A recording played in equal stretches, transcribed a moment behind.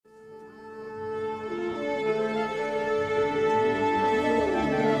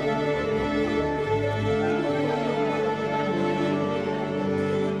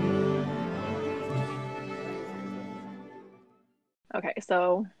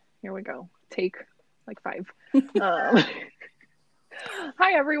So here we go. Take like 5. Um,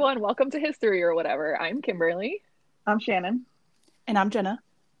 Hi, everyone. Welcome to History or whatever. I'm Kimberly. I'm Shannon. And I'm Jenna.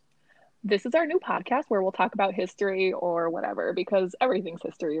 This is our new podcast where we'll talk about history or whatever because everything's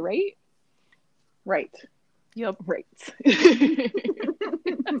history, right? Right. Yep. Right.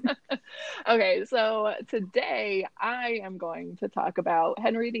 Okay, so today I am going to talk about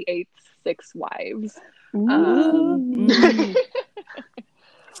Henry VIII's 6 wives.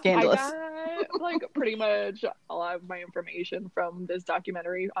 Scandalous. I got like pretty much a lot of my information from this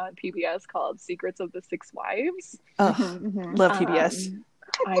documentary on PBS called Secrets of the Six Wives. Love PBS.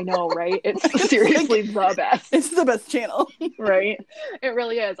 I know, right? It's seriously the best. It's the best channel. Right? It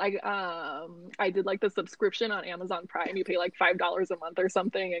really is. I did like the subscription on Amazon Prime. You pay like $5 a month or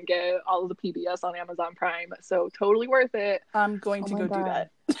something and get all of the PBS on Amazon Prime. So totally worth it. I'm going to go do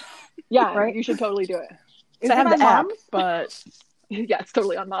that. Yeah, right? You should totally do it. So I have the app, but yeah, it's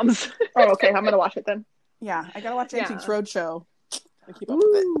totally on Moms. Oh, okay. I'm gonna watch it then. Yeah, I gotta watch Antiques Roadshow to keep up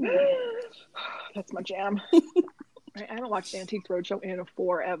with it. That's my jam. I haven't watched Antiques Roadshow in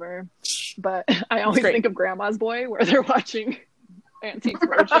forever, but I always think of Grandma's Boy where they're watching Antiques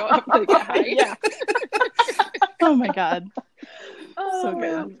Roadshow after they get high. Yeah. Oh my god. So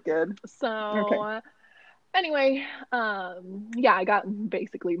good. Good. So anyway, yeah, I got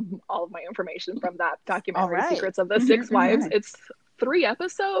basically all of my information from that documentary, Secrets of the Six Wives. It's 3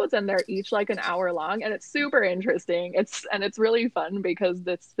 episodes and they're each like an hour long, and it's super interesting. It's really fun because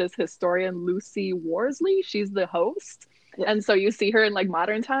this historian Lucy Worsley, she's the host. And so you see her in like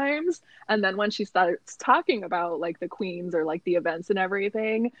modern times, and then when she starts talking about like the queens or like the events and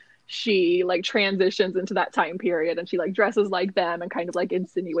everything, she like transitions into that time period and she like dresses like them and kind of like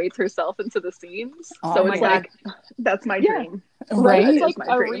insinuates herself into the scenes. So it's like that's my dream. Right? It's like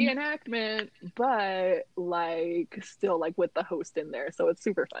a reenactment, but like still like with the host in there. So it's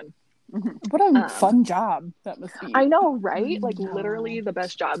super fun. What a fun job that must be. I know, right? Like literally the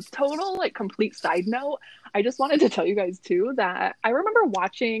best job. Total like complete side note. I just wanted to tell you guys too that I remember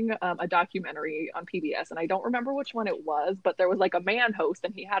watching a documentary on PBS, and I don't remember which one it was, but there was like a man host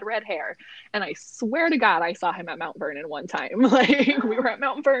and he had red hair, and I swear to God I saw him at Mount Vernon one time. Like we were at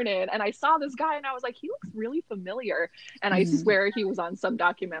Mount Vernon and I saw this guy and I was like, he looks really familiar, and I swear he was on some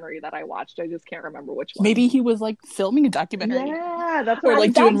documentary that I watched. I just can't remember which one. Maybe he was like filming a documentary. Yeah, that's what, or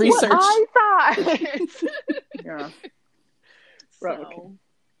like doing research. I thought. Yeah. So,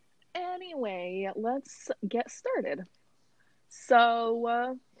 anyway, let's get started.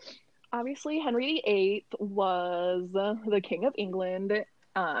 So, obviously, Henry VIII was the King of England.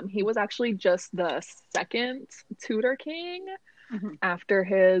 He was actually just the second Tudor king after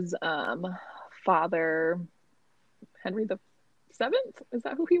his father, Henry the Seventh. Is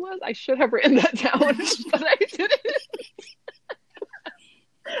that who he was? I should have written that down, but I didn't.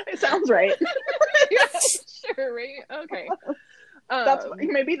 It sounds right. Yeah, sure, right? Okay.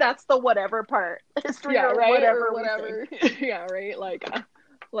 Maybe that's the whatever part. History, yeah, or right, whatever. Yeah, right.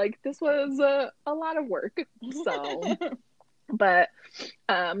 Like this was a lot of work. So, but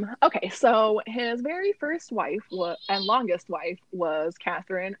okay. So his very first wife and longest wife was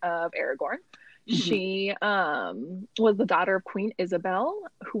Catherine of Aragon. She was the daughter of Queen Isabel,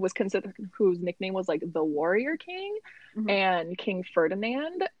 whose nickname was like the Warrior King, and King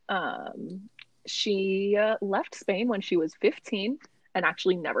Ferdinand. She left Spain when she was 15 and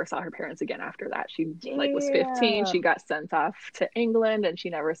actually never saw her parents again after that. She like was 15. She got sent off to England and she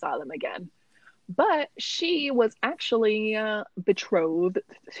never saw them again. But she was actually betrothed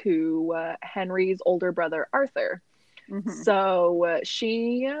to Henry's older brother, Arthur. So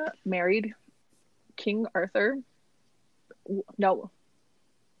she married King Arthur. No,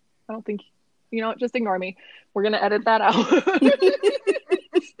 I don't think, just ignore me. We're going to edit that out.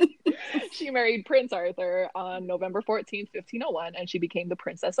 She married Prince Arthur on November 14th, 1501, and she became the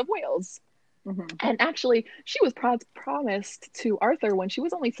Princess of Wales. And actually, she was promised to Arthur when she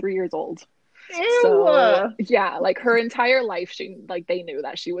was only 3 years old. Ew. So, yeah, like her entire life, they knew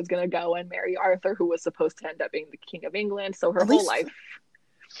that she was going to go and marry Arthur, who was supposed to end up being the King of England. So her whole life.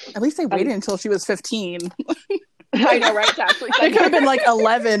 At least they waited until she was 15. I know, right? Actually, it could have been like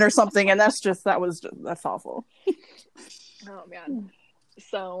 11 or something, and that's awful. Oh man.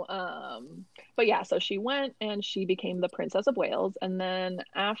 So, but yeah, so she went and she became the Princess of Wales, and then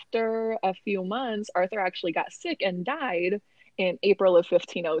after a few months, Arthur actually got sick and died in April of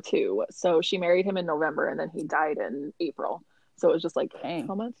 1502. So she married him in November, and then he died in April. So it was just like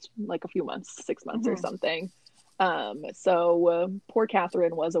how months? Like a few months, 6 months or something. So poor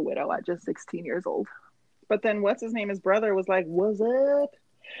Catherine was a widow at just 16 years old. But then what's his name? His brother was like, "What's up?"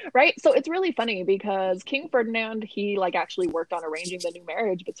 Right? So it's really funny because King Ferdinand, he like actually worked on arranging the new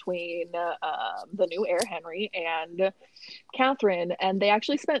marriage between the new heir Henry and Catherine, and they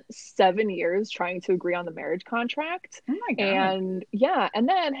actually spent 7 years trying to agree on the marriage contract. Oh my God. And yeah, and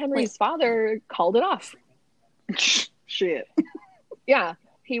then Henry's father called it off. Shit. Yeah.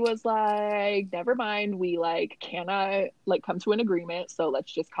 He was like, never mind, we like cannot like come to an agreement, so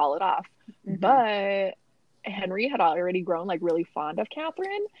let's just call it off. But Henry had already grown like really fond of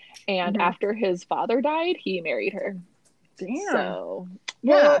Catherine, and after his father died, he married her. Damn. So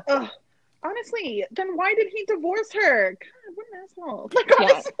yeah. Well, honestly, then why did he divorce her? God, what an asshole. Like,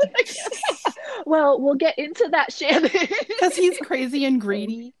 honestly, well, we'll get into that, Shannon. Because he's crazy and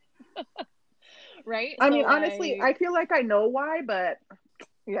greedy. Right? I mean, honestly, I feel like I know why, but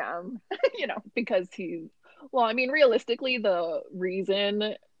yeah, because well, I mean, realistically, the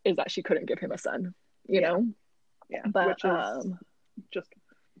reason is that she couldn't give him a son, you know? Yeah. But which is just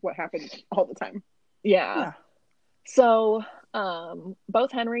what happened all the time. Yeah. So,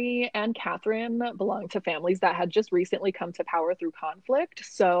 both Henry and Catherine belonged to families that had just recently come to power through conflict.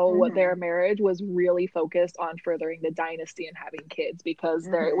 So their marriage was really focused on furthering the dynasty and having kids because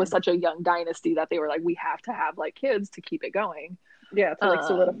it was such a young dynasty that they were like, we have to have like kids to keep it going. Yeah, to like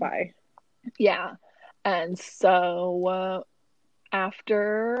solidify. Yeah. And so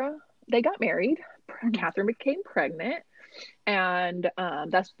after they got married, Catherine became pregnant, and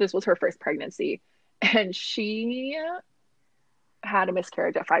this was her first pregnancy. And she had a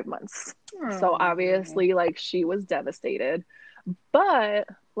miscarriage at 5 months. So obviously, like, she was devastated. But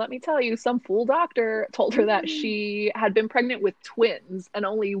let me tell you, some fool doctor told her that she had been pregnant with twins and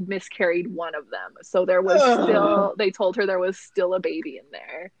only miscarried one of them. So there was they told her there was still a baby in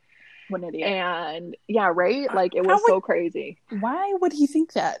there. What an idiot. And yeah, right? Like, it was so crazy. Why would he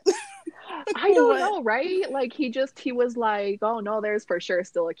think that? I don't know, right? Like, he was like, oh no, there's for sure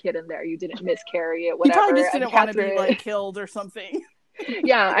still a kid in there. You didn't miscarry it, whatever. He probably just didn't want to be like killed or something.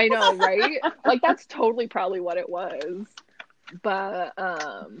 Yeah, I know, right? Like, that's totally probably what it was. But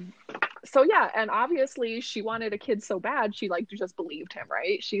so yeah, and obviously she wanted a kid so bad, she like just believed him,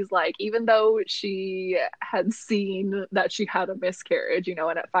 right? She's like, even though she had seen that she had a miscarriage, and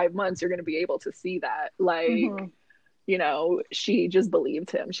at 5 months you're going to be able to see that, like, she just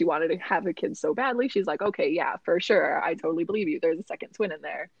believed him. She wanted to have a kid so badly. She's like, okay, yeah, for sure, I totally believe you. There's a second twin in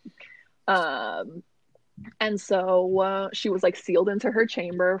there. And so she was like sealed into her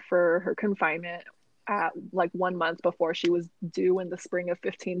chamber for her confinement at like 1 month before she was due in the spring of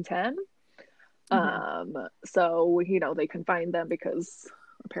 1510. So they confined them because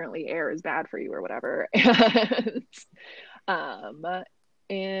apparently air is bad for you or whatever.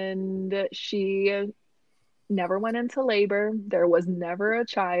 And she never went into labor. There was never a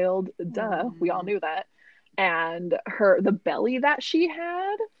child. Duh, we all knew that. And the belly that she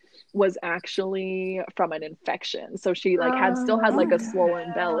had was actually from an infection. So she like still had like a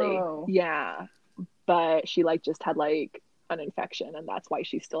swollen belly. Yeah. But she like just had like an infection, and that's why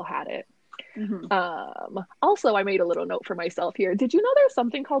she still had it. Also, I made a little note for myself here. Did you know there's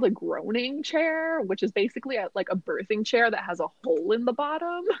something called a groaning chair, which is basically like a birthing chair that has a hole in the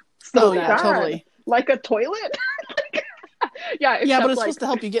bottom? So totally. Like a toilet? Yeah, but it's supposed to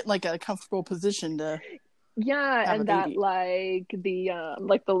help you get in like a comfortable position to and that like the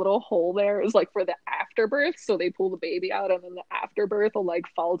little hole there is like for the afterbirth, so they pull the baby out and then the afterbirth will like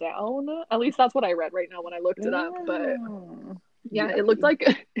fall down. At least that's what I read right now when I looked it up. But yeah, it looked like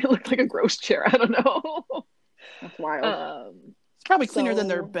a gross chair. I don't know. That's wild. It's probably cleaner than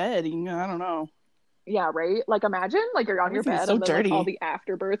their bedding. I don't know. Yeah, right? Like, imagine like you're on your bed so and then dirty. like, all the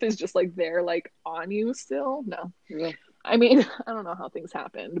afterbirth is just like there like on you still. No. Yeah. I mean, I don't know how things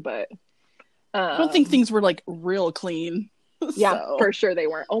happened, but I don't think things were like real clean. Yeah, for sure they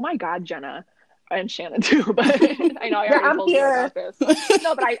weren't. Oh my God, Jenna and Shannon too. But I know I already told you about this.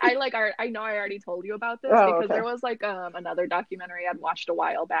 No, but I know I already told you about this because there was like another documentary I'd watched a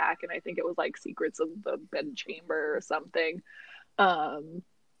while back, and I think it was like Secrets of the Bedchamber or something.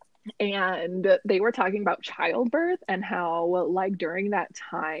 And they were talking about childbirth and how like during that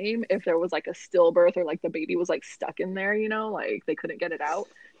time, if there was like a stillbirth or like the baby was like stuck in there, like they couldn't get it out,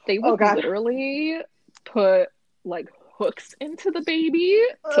 they would literally put like hooks into the baby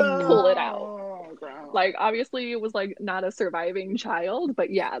to pull it out. Like, obviously it was like not a surviving child,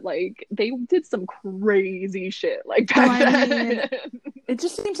 but yeah, like they did some crazy shit like back then. It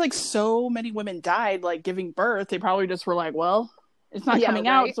just seems like so many women died like giving birth. They probably just were like, well, it's not coming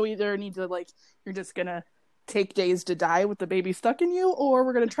out, so either need to like, you're just gonna take days to die with the baby stuck in you, or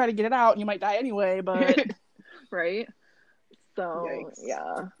we're gonna try to get it out and you might die anyway, but right. So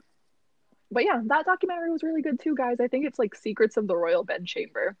yeah, But yeah, that documentary was really good too, guys. I think it's like Secrets of the Royal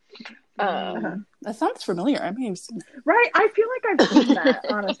Bedchamber. That sounds familiar. I may have seen it. Right, I feel like I've seen that,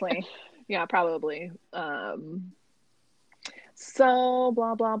 honestly. Yeah, probably. So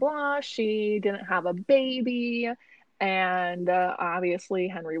blah blah blah. She didn't have a baby, and obviously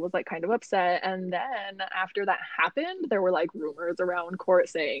Henry was like kind of upset. And then after that happened, there were like rumors around court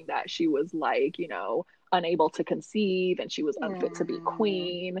saying that she was like, you know, unable to conceive and she was unfit to be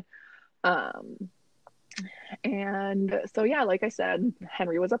queen. And so yeah, like I said,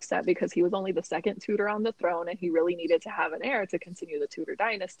 Henry was upset because he was only the second Tudor on the throne and he really needed to have an heir to continue the Tudor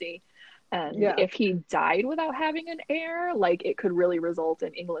dynasty. And if he died without having an heir, like it could really result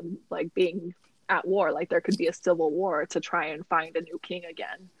in England like being at war. Like there could be a civil war to try and find a new king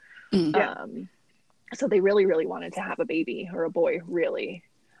again. So they really, really wanted to have a baby or a boy, really.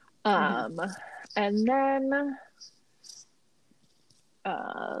 And then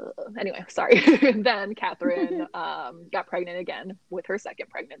anyway, sorry. Then Catherine got pregnant again with her second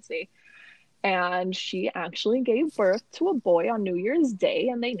pregnancy. And she actually gave birth to a boy on New Year's Day,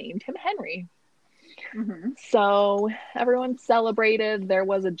 and they named him Henry. So everyone celebrated. There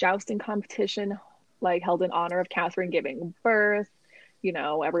was a jousting competition, like held in honor of Catherine giving birth. You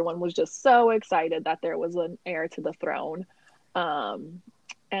know, everyone was just so excited that there was an heir to the throne. And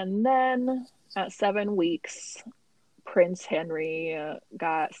then at 7 weeks, Prince Henry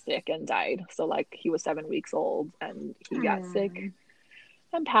got sick and died. So like he was 7 weeks old and he got sick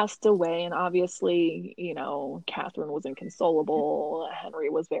and passed away. And obviously, you know, Catherine was inconsolable. Henry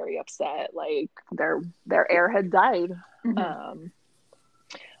was very upset. Like their heir had died.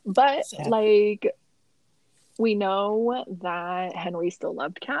 But sad. like we know that Henry still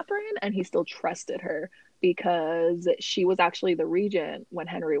loved Catherine and he still trusted her because she was actually the regent when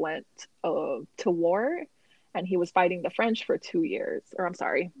Henry went to war. And he was fighting the French for 2 years. Or I'm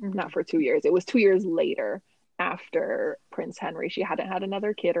sorry, not for 2 years. It was 2 years later after Prince Henry. She hadn't had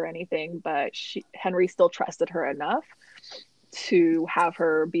another kid or anything, but Henry still trusted her enough to have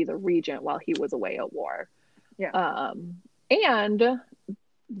her be the regent while he was away at war. And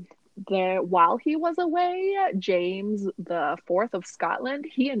while he was away, James the Fourth of Scotland,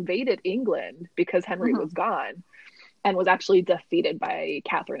 he invaded England because Henry was gone. And was actually defeated by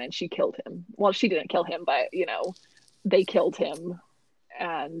Catherine, and she killed him. Well, she didn't kill him, but you know, they killed him,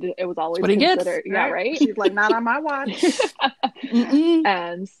 and it was always considered. Yeah, right. She's like, not on my watch.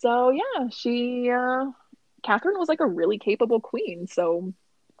 And so, yeah, Catherine was like a really capable queen. So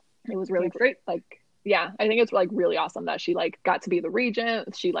it was really great. Like, yeah, I think it's like really awesome that she like got to be the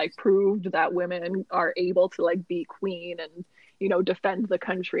regent. She like proved that women are able to like be queen and, you know, defend the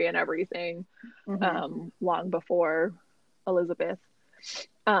country and everything, long before Elizabeth.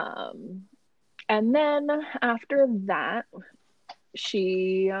 And then after that,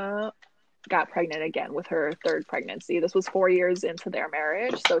 she got pregnant again with her third pregnancy. This was 4 years into their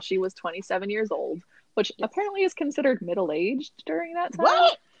marriage. So she was 27 years old, which apparently is considered middle-aged during that time.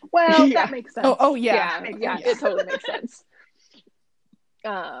 What? Well, that makes sense. Yeah, it totally makes sense.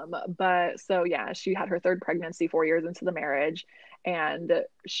 But so yeah, she had her third pregnancy 4 years into the marriage, and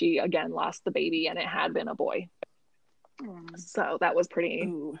she again lost the baby, and it had been a boy. So that was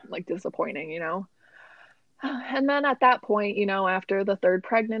pretty like disappointing, you know. And then at that point, you know, after the third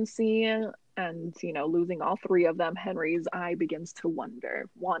pregnancy and you know losing all three of them, Henry's eye begins to wander.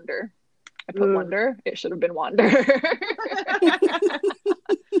 I put wonder. It should have been wander.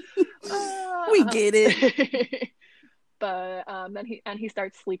 We get it. But then he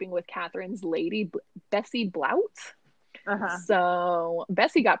starts sleeping with Catherine's lady, Bessie Blount. So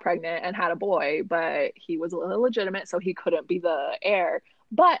Bessie got pregnant and had a boy, but he was illegitimate, so he couldn't be the heir.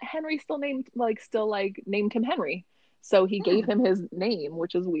 But Henry still named him Henry, so he gave him his name,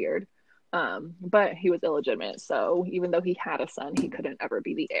 which is weird. But he was illegitimate, so even though he had a son, he couldn't ever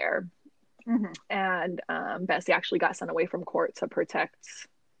be the heir. And Bessie actually got sent away from court to protect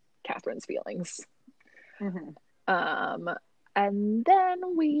Catherine's feelings. And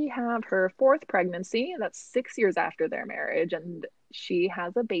then we have her fourth pregnancy. That's 6 years after their marriage, and she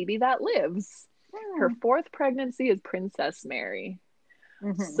has a baby that lives. Her fourth pregnancy is Princess Mary.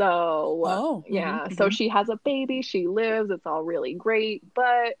 So so she has a baby, she lives, it's all really great,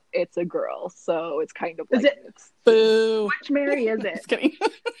 but it's a girl, so it's kind of like boo. Which Mary is it? Just kidding.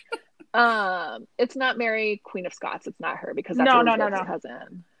 It's not Mary, Queen of Scots. It's not her because that's Elizabeth's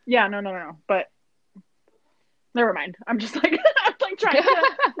cousin. Yeah, no. But never mind. I'm just like I'm like trying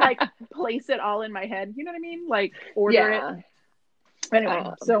to like place it all in my head. You know what I mean? Like order it.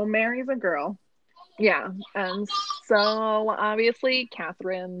 Anyway, so Mary's a girl. Yeah. And so obviously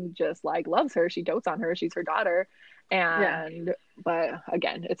Catherine just like loves her. She dotes on her. She's her daughter. Yeah. And but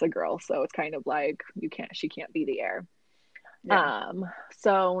again, it's a girl, so it's kind of like she can't be the heir. Yeah.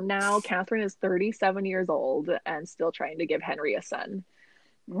 So now Catherine is 37 years old and still trying to give Henry a son.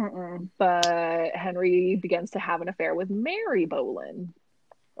 Mm-mm. But Henry begins to have an affair with Mary Boleyn.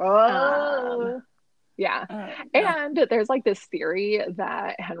 Oh. Yeah. No. And there's like this theory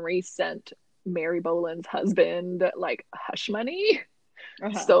that Henry sent Mary Boleyn's husband like hush money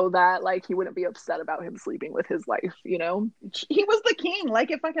so that like he wouldn't be upset about him sleeping with his wife, you know? He was the king.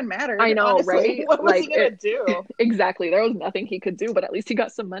 Like, it fucking mattered. I know, honestly. right? What was like, he gonna do? Exactly. There was nothing he could do, but at least he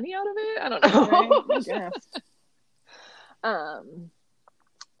got some money out of it. I don't know. Right? Yes.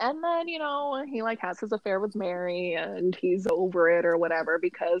 And then, you know, he like has his affair with Mary and he's over it or whatever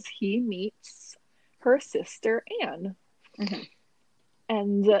because he meets her sister Anne. Mm-hmm.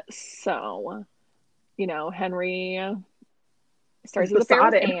 And so, you know, Henry starts his affair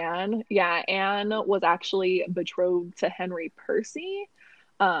with Anne. Yeah, Anne was actually betrothed to Henry Percy.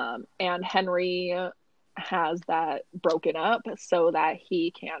 And Henry has that broken up so that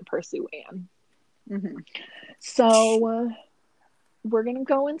he can pursue Anne. Mm-hmm. So we're gonna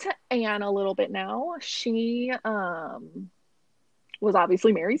go into Anne a little bit now. She was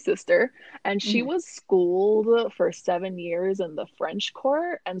obviously Mary's sister, and she was schooled for 7 years in the French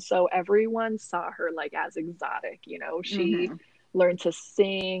court, and so everyone saw her like as exotic. You know, she learned to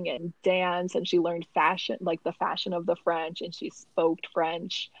sing and dance, and she learned fashion, like the fashion of the French, and she spoke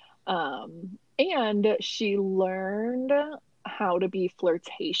French, and she learned how to be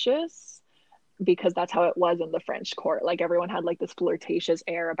flirtatious because that's how it was in the French court. Like everyone had like this flirtatious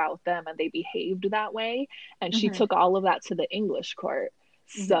air about them and they behaved that way. And she took all of that to the English court.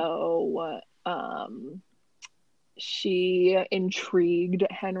 So she intrigued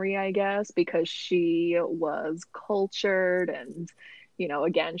Henry, I guess, because she was cultured and, you know,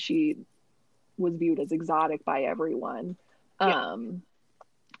 again, she was viewed as exotic by everyone. Yeah.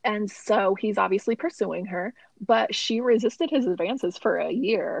 And so he's obviously pursuing her, but she resisted his advances for a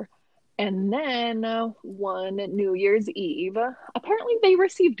year. And then one New Year's Eve, apparently they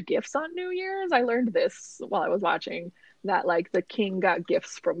received gifts on New Year's. I learned this while I was watching that like the king got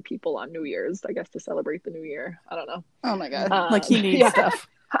gifts from people on New Year's, I guess, to celebrate the new year. I don't know. Oh my God. Like he needs stuff.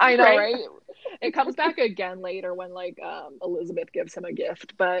 I know, right? It comes back again later when like Elizabeth gives him a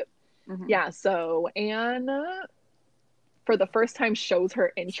gift. But yeah, so Anne for the first time shows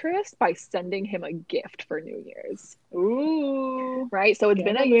her interest by sending him a gift for New Year's. Ooh. Right? So it's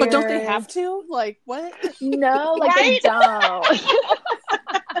been a year. But don't they have to? Like, what? No, like they don't.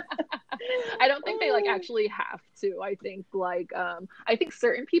 I don't think they like actually have to. I think like I think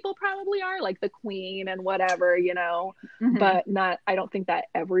certain people probably are, like the queen and whatever, you know, but not, I don't think that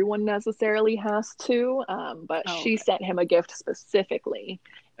everyone necessarily has to. But she sent him a gift specifically.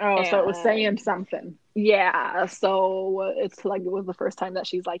 Oh, so it was saying something. Yeah, so it's like it was the first time that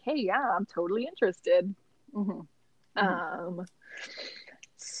she's like, hey, yeah, I'm totally interested.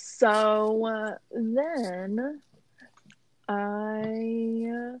 So then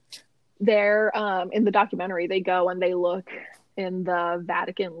they're in the documentary, they go and they look in the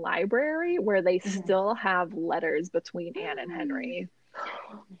Vatican Library where they still have letters between Anne and Henry.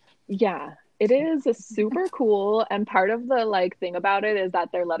 Yeah, it is super cool, and part of the like thing about it is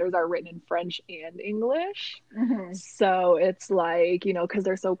that their letters are written in French and English. So it's like, you know, because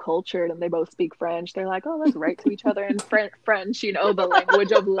they're so cultured and they both speak French, they're like, oh, let's write to each other in French, you know, the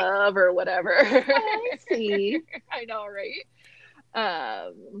language of love or whatever. I see. I know, right?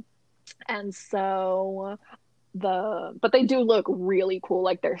 And so but they do look really cool.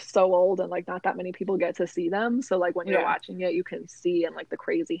 Like they're so old and like not that many people get to see them. So like when you're watching it, you can see and like the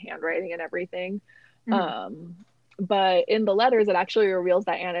crazy handwriting and everything. But in the letters, it actually reveals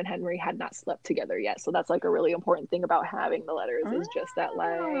that Anne and Henry had not slept together yet. So that's like a really important thing about having the letters is just that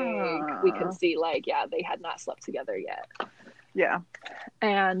like we can see like, yeah, they had not slept together yet. Yeah.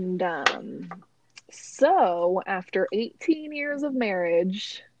 And so after 18 years of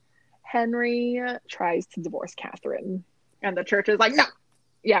marriage, Henry tries to divorce Catherine. And the church is like, no.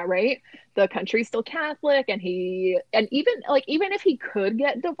 Yeah, right? The country's still Catholic, and even if he could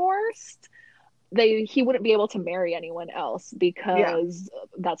get divorced, he wouldn't be able to marry anyone else because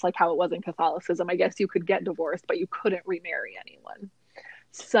that's like how it was in Catholicism. I guess you could get divorced, but you couldn't remarry anyone.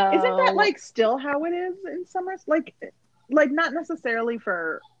 So isn't that like still how it is in some like not necessarily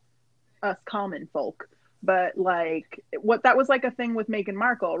for us common folk, but like what that was like a thing with Meghan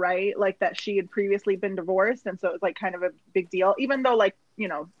Markle, right? Like that she had previously been divorced, and so it was like kind of a big deal, even though like, you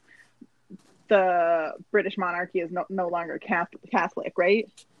know, the British monarchy is no longer Catholic,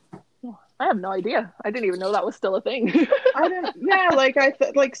 right? I have no idea. I didn't even know that was still a thing. I didn't. Yeah, like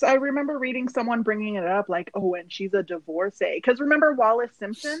I remember reading someone bringing it up, like, oh, and she's a divorcee. Because remember Wallace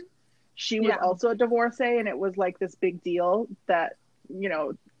Simpson, she was Yeah. also a divorcee, and it was like this big deal that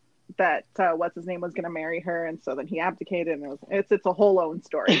that what's his name was going to marry her, and so then he abdicated, and it's a whole own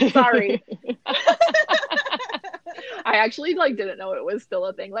story. Sorry. I actually like didn't know it was still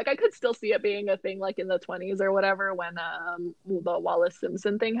a thing. Like I could still see it being a thing like in the 20s or whatever when the Wallace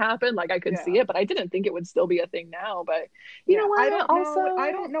Simpson thing happened. Like I could see it, but I didn't think it would still be a thing now. But you know what? I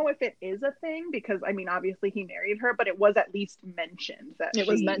don't know if it is a thing because I mean obviously he married her, but it was at least mentioned that it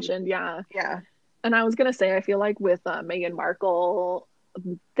was mentioned, yeah. Yeah. And I was gonna say I feel like with Meghan Markle,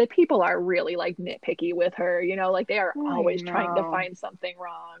 the people are really like nitpicky with her, you know, like they are always trying to find something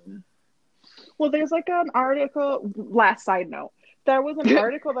wrong. Well, there's like an article, last side note, there was an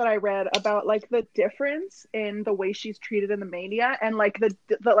article that I read about like the difference in the way she's treated in the media and like the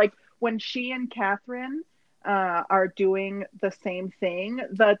like when she and Catherine are doing the same thing,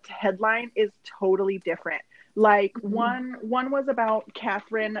 the headline is totally different. Like one was about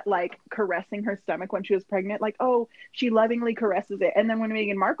Catherine like caressing her stomach when she was pregnant, like, oh, she lovingly caresses it. And then when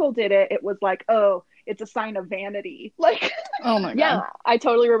Meghan Markle did it, it was like, oh, it's a sign of vanity. Like, oh my god. Yeah, I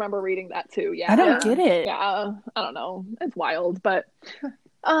totally remember reading that too. Yeah. I don't get it. Yeah. I don't know. It's wild, but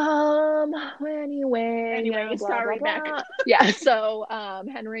anyway, blah, sorry, blah, blah. Back. Yeah, so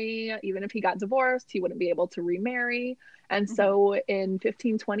Henry, even if he got divorced, he wouldn't be able to remarry. And so in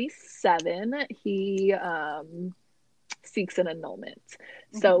 1527, he seeks an annulment.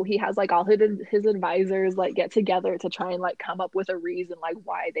 So he has like all his advisors like get together to try and like come up with a reason like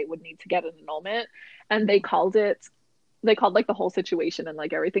why they would need to get an annulment. And they called like the whole situation and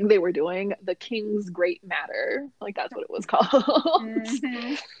like everything they were doing the King's Great Matter. Like that's what it was called.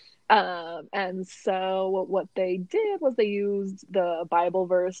 And so what they did was they used the Bible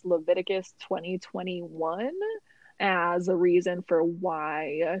verse Leviticus 20:21 as a reason for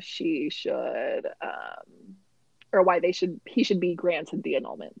why she should or why he should be granted the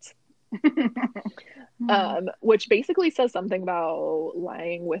annulment. Which basically says something about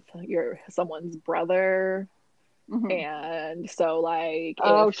lying with someone's brother. And so like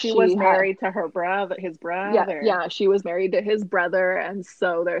she was married to his brother. Yeah, she was married to his brother, and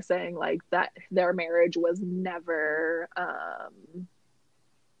so they're saying like that their marriage was never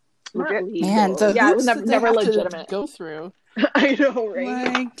Man, so yeah, it was never legitimate. Go through. I know,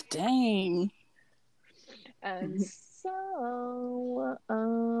 right? Like, dang. And so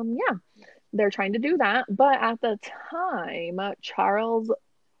yeah, they're trying to do that, but at the time Charles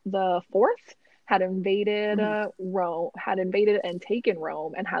the Fourth had invaded Rome, had invaded and taken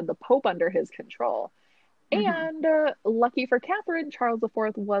Rome, and had the Pope under his control. And lucky for Catherine, Charles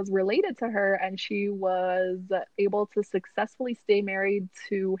IV was related to her, and she was able to successfully stay married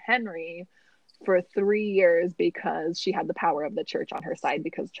to Henry for 3 years because she had the power of the church on her side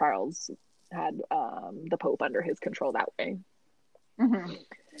because Charles had the Pope under his control that way.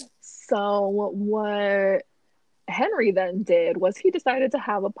 So what Henry then did was he decided to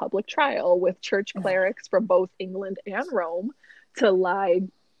have a public trial with church clerics from both England and Rome to like,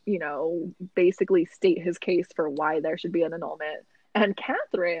 you know, basically state his case for why there should be an annulment. And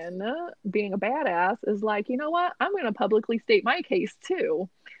Catherine, being a badass, is like, you know what? I'm going to publicly state my case too.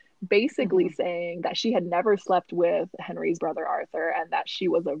 Basically saying that she had never slept with Henry's brother Arthur and that she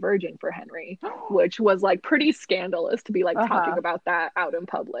was a virgin for Henry, which was like pretty scandalous to be like talking about that out in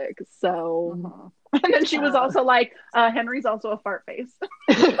public. So and then she was also like, Henry's also a fart face.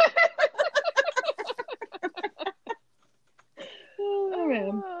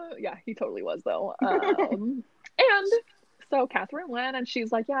 Yeah, he totally was though. And so Catherine went and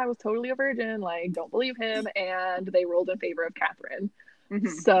she's like, yeah, I was totally a virgin, like don't believe him, and they ruled in favor of Catherine.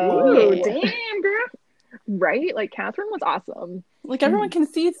 So damn girl, right? Like Catherine was awesome. Like everyone can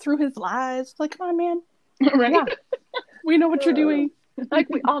see through his lies. Like, come on, man. Right? Yeah. We know what you're doing. Like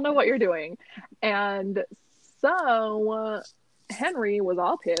we all know what you're doing. And so Henry was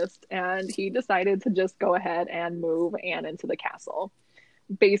all pissed and he decided to just go ahead and move Anne into the castle,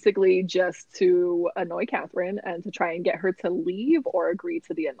 basically just to annoy Catherine and to try and get her to leave or agree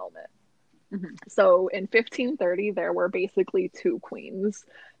to the annulment. So in 1530, there were basically two queens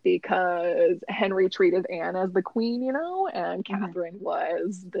because Henry treated Anne as the queen, you know, and Catherine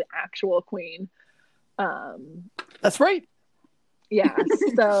was the actual queen. That's right. Yeah.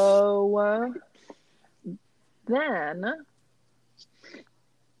 So then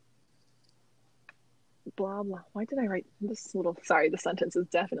blah blah. Why did I write this little? Sorry, the sentence is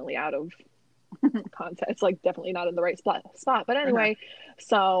definitely out of context. It's like definitely not in the right spot. But anyway,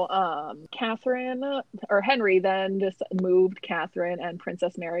 so Catherine or Henry then just moved Catherine and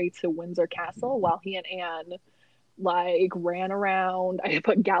Princess Mary to Windsor Castle while he and Anne like ran around. I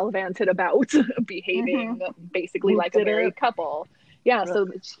put gallivanted about, behaving basically like a married couple. Yeah, so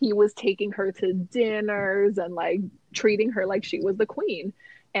he was taking her to dinners and like treating her like she was the queen.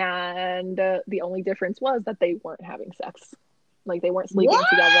 And the only difference was that they weren't having sex. Like they weren't sleeping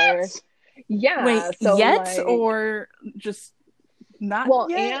together. Yeah. Wait, so yet like, or just not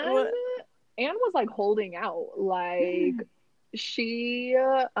yet? Anne was like holding out. Like she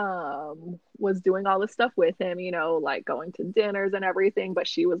was doing all this stuff with him, you know, like going to dinners and everything, but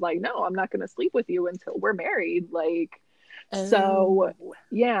she was like, no, I'm not gonna sleep with you until we're married. Like so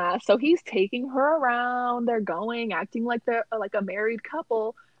yeah, so he's taking her around, they're going, acting like they're like a married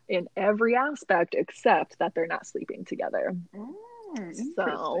couple in every aspect except that they're not sleeping together.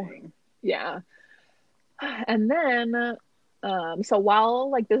 So yeah. And then so while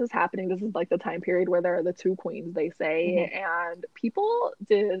like this is happening, this is like the time period where there are the two queens, they say, and people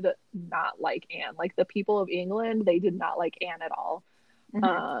did not like Anne. Like the people of England, they did not like Anne at all.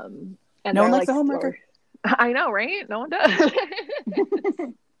 And no one likes a homewrecker. I know, right? No one does.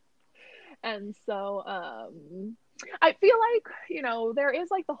 And so I feel like, you know, there is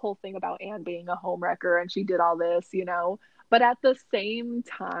like the whole thing about Anne being a homewrecker and she did all this, you know, but at the same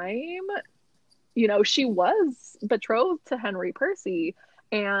time, you know, she was betrothed to Henry Percy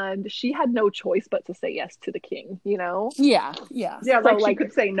and she had no choice but to say yes to the king, you know? Yeah, so, like she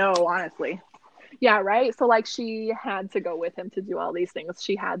could say no, honestly. Yeah, right? So, like, she had to go with him to do all these things.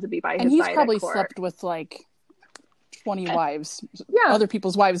 She had to be by his side. And he's probably slept with, like, 20 wives. Yeah. Other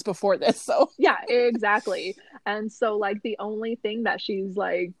people's wives before this, so. Yeah, exactly. And so, like, the only thing that she's,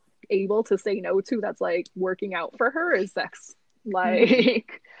 like, able to say no to that's, like, working out for her is sex.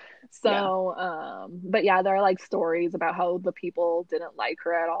 Like, so, but yeah, there are, like, stories about how the people didn't like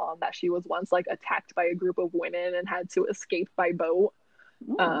her at all and that she was once, like, attacked by a group of women and had to escape by boat.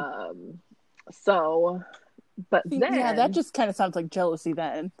 So, but then yeah, that just kind of sounds like jealousy.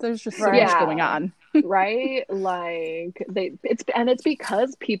 Then there's just so much going on, right? Like it's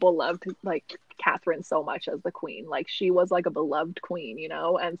because people loved like Catherine so much as the queen. Like she was like a beloved queen, you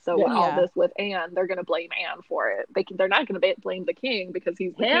know. And so all this with Anne, they're gonna blame Anne for it. They're not gonna blame the king because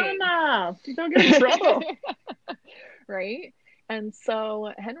he's the king. No, you don't get in trouble, right? And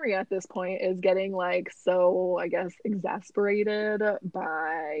so Henry at this point is getting like so, I guess, exasperated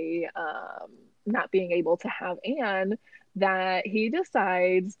by not being able to have Anne that he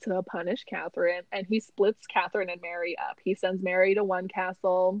decides to punish Catherine and he splits Catherine and Mary up. He sends Mary to one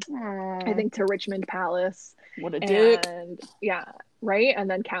castle, I think to Richmond Palace. What a dick. Yeah, right? And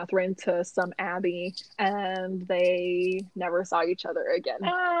then Catherine to some abbey and they never saw each other again.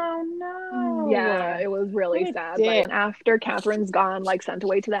 Oh no. Yeah, it was really sad. But after Catherine's gone, like sent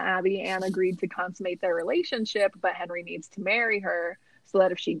away to the abbey, Anne agreed to consummate their relationship, but Henry needs to marry her so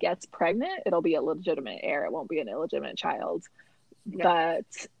that if she gets pregnant, it'll be a legitimate heir. It won't be an illegitimate child. But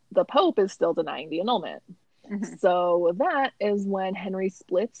the Pope is still denying the annulment. So that is when Henry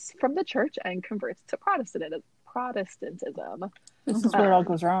splits from the church and converts to Protestantism. This is where it all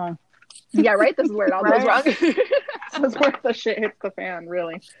goes wrong. Yeah, right? This is where it all goes wrong. This is where the shit hits the fan,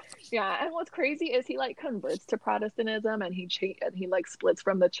 really. Yeah, and what's crazy is he like converts to Protestantism and he like splits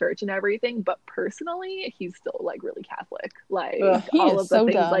from the church and everything, but personally he's still like really Catholic. Like all of the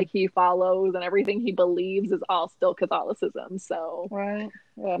things like he follows and everything he believes is all still Catholicism. So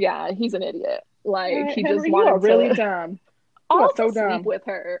yeah, he's an idiot. Like he just wanted really dumb. All to sleep with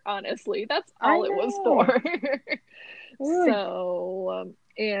her, honestly. That's all it was for. So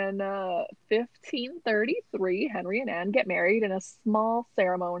in 1533, Henry and Anne get married in a small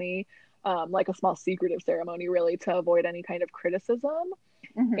ceremony, like a small secretive ceremony, really, to avoid any kind of criticism.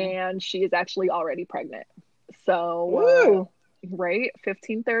 And she is actually already pregnant. So, right,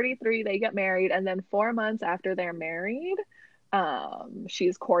 1533, they get married, and then 4 months after they're married,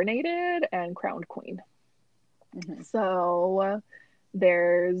 she's coronated and crowned queen. So,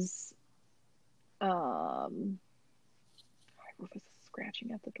 there's Rufus is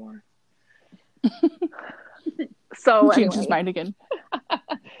scratching at the door. So changed his mind again.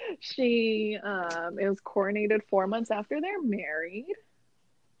 She is coronated 4 months after they're married.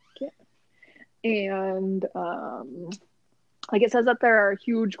 And like it says that there are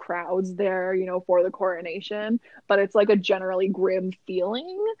huge crowds there, you know, for the coronation, but it's like a generally grim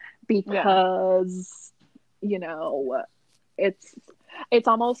feeling because you know, it's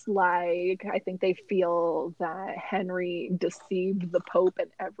almost like I think they feel that Henry deceived the Pope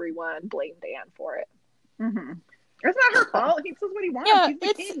and everyone blamed Anne for it. It's not her fault. He says what he wants. Yeah, He's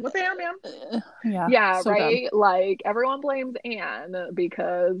the king. What the hell, man? Yeah, so right? dumb. Like, everyone blames Anne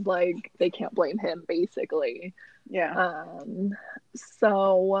because, like, they can't blame him, basically. Yeah.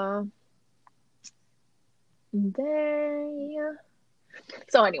 So, they...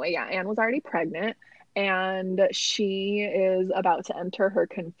 So anyway, yeah, Anne was already pregnant, and she is about to enter her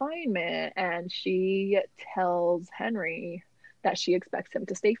confinement, and she tells Henry that she expects him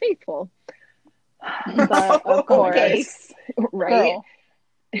to stay faithful. But of course, right? Girl.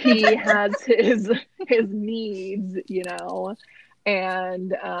 He has his needs, you know,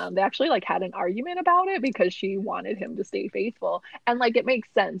 and they actually like had an argument about it because she wanted him to stay faithful, and like it makes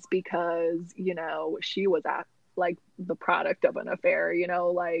sense because, you know, she was at like the product of an affair, you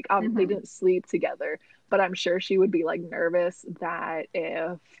know, like they didn't sleep together, but I'm sure she would be like nervous that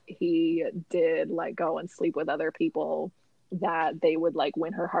if he did like go and sleep with other people, that they would like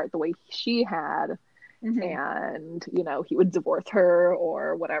win her heart the way she had. And, you know, he would divorce her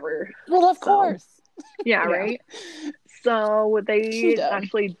or whatever. Well, of course. Yeah, right? So they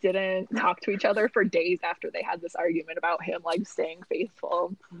actually didn't talk to each other for days after they had this argument about him, like, staying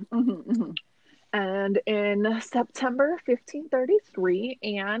faithful. And in September 1533,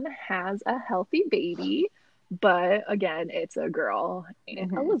 Anne has a healthy baby. But, again, it's a girl,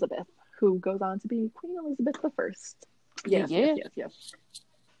 Elizabeth, who goes on to be Queen Elizabeth I. Yes.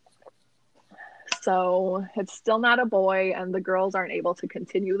 So it's still not a boy, and the girls aren't able to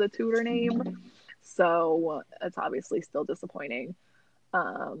continue the Tudor name. So it's obviously still disappointing.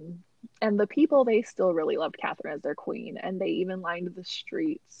 And the people, they still really loved Catherine as their queen, and they even lined the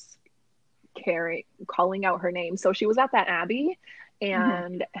streets calling out her name. So she was at that abbey,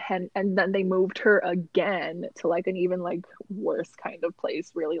 and then they moved her again to like an even like worse kind of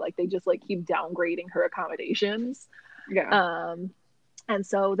place, really. Like they just like keep downgrading her accommodations. And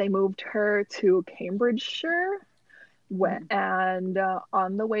so they moved her to Cambridgeshire, and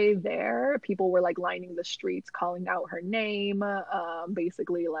on the way there, people were like lining the streets, calling out her name.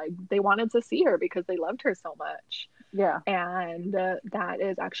 Basically, like they wanted to see her because they loved her so much. And that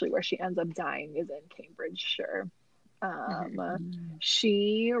is actually where she ends up dying, is in Cambridgeshire.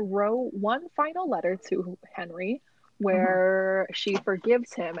 She wrote one final letter to Henry where she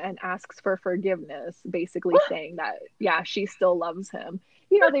forgives him and asks for forgiveness, basically saying that, yeah, she still loves him.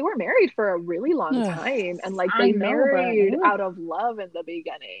 You know, they were married for a really long time, and like they married out of love in the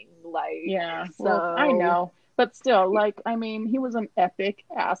beginning. Like, so well, I know, but still, like, I mean, he was an epic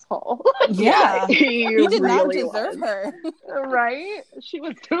asshole. He did not deserve her, right? She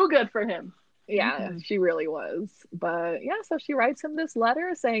was too good for him. Yeah, she really was. But yeah, so she writes him this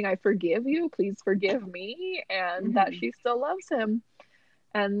letter saying, I forgive you, please forgive me, and that she still loves him.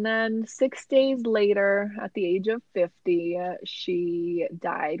 And then 6 days later, at the age of 50, she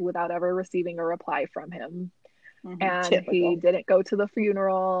died without ever receiving a reply from him. And he didn't go to the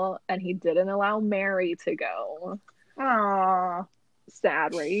funeral, and he didn't allow Mary to go. Aww.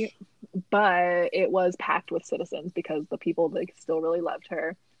 Sad, right? But it was packed with citizens because the people, they still really loved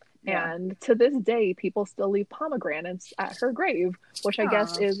her. And to this day, people still leave pomegranates at her grave, which I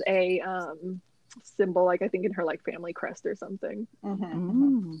guess is a symbol, like I think in her like family crest or something.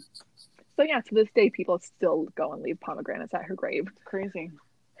 So yeah, to this day, people still go and leave pomegranates at her grave. Crazy,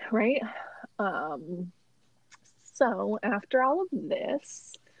 right? So after all of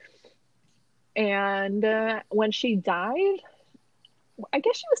this, and when she died, I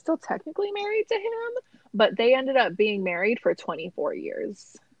guess she was still technically married to him, but they ended up being married for 24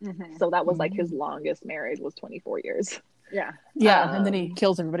 years. So that was like his longest marriage, was 24 years. And then he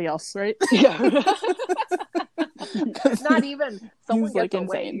kills everybody else, right? Not even someone He's, gets like,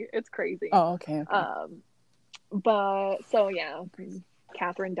 away. insane. It's crazy. Okay. But so yeah,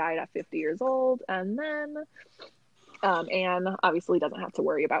 Catherine died at 50 years old, and then Anne obviously doesn't have to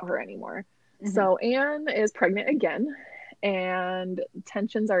worry about her anymore. So Anne is pregnant again, and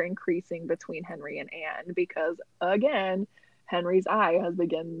tensions are increasing between Henry and Anne because, again, Henry's eye has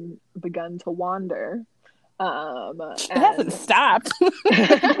begun to wander. It hasn't stopped.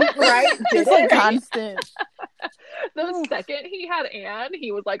 Right? It's like constant. The second he had Anne,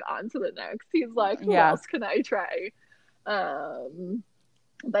 he was like on to the next. He's like, who else can I try?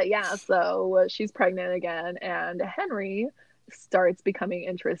 But yeah, so she's pregnant again, and Henry starts becoming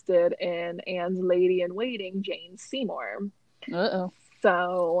interested in Anne's lady-in-waiting, Jane Seymour.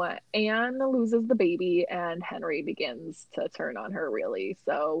 So Anne loses the baby, and Henry begins to turn on her, really.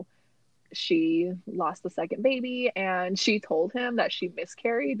 So she lost the second baby, and she told him that she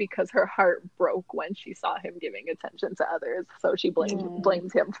miscarried because her heart broke when she saw him giving attention to others. So she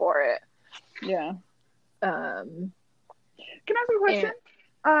blamed him for it. Can I ask you a question?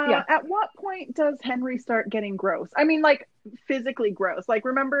 Yeah. At what point does Henry start getting gross? I mean, like physically gross. Like,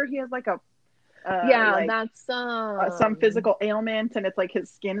 remember he has like a Yeah, like that's some physical ailment, and it's like his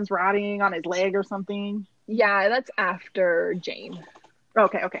skin is rotting on his leg or something. yeah, that's after Jane.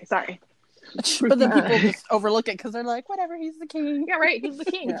 Okay, sorry. But then people just overlook it because they're like, whatever, he's the king. Yeah, right. He's the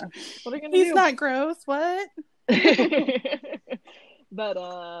king. Yeah. What are you gonna He's do? not gross. What? But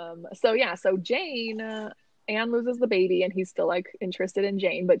so Jane, Anne loses the baby, and he's still like interested in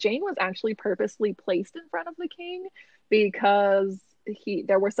Jane. But Jane was actually purposely placed in front of the king because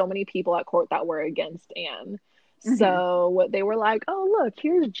there were so many people at court that were against Anne. Mhm. So they were like, "Oh, look,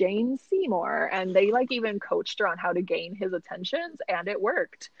 here's Jane Seymour," and they like even coached her on how to gain his attentions, and it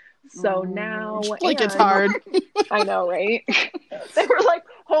worked. So now, Like, it's Anne- hard. I know, right? They were like,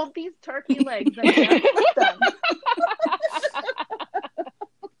 hold these turkey legs and dance with them.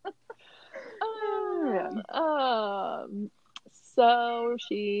 So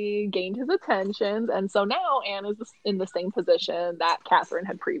she gained his attentions, and so now Anne is in the same position that Catherine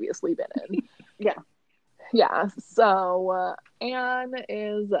had previously been in. Yeah. Yeah. So Anne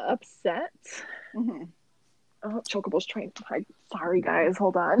is upset. Mm-hmm. Oh, Chocobo's trying to hide. Sorry, guys.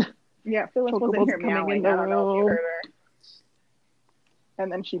 Hold on. Yeah, Phyllis was in Chocobo's here coming meowing. in the I don't know if you room. heard her.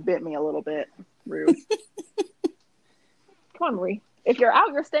 And then she bit me a little bit. Rude. Come on, Marie. If you're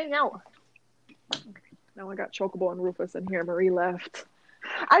out, you're staying out. Now I got Chocobo and Rufus in here. Marie left.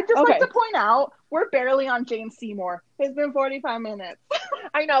 I just Okay. like to point out, we're barely on Jane Seymour. It's been 45 minutes.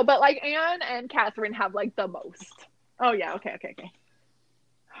 I know, but like Anne and Catherine have like the most. Oh, yeah. Okay.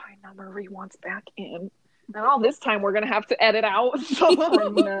 I know Marie wants back in. And all this time we're going to have to edit out. So I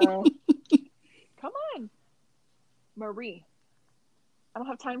know. come on. Marie. I don't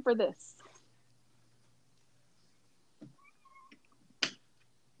have time for this.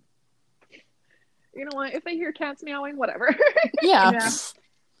 You know what? If they hear cats meowing, whatever. Yeah.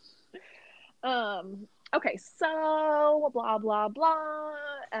 Okay, so blah blah blah.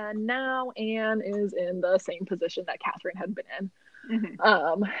 And now Anne is in the same position that Catherine had been in.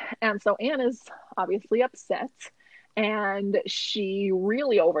 Mm-hmm. And so Anne is obviously upset, and she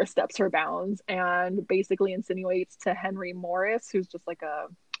really oversteps her bounds and basically insinuates to Henry Morris, who's just like a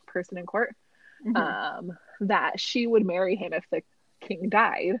person in court, Mm-hmm. that she would marry him if the king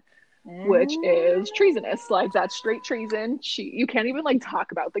died, which is treasonous. Like, that's straight treason. You can't even like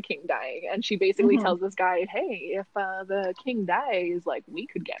talk about the king dying. And she basically Mhm. tells this guy, hey, if the king dies, like, we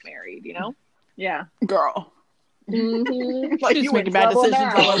could get married, you know? Yeah. Girl. Mm-hmm. Like, She's you making in bad trouble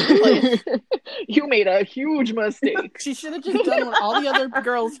decisions now. all over the place. You made a huge mistake. She should have just done what all the other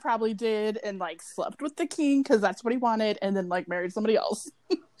girls probably did and like slept with the king because that's what he wanted, and then like married somebody else.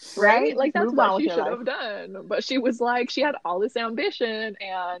 Right? Like, that's Move on what with she your should life. have done. But she was like, she had all this ambition,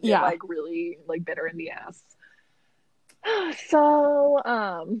 and it like really like bit her in the ass. So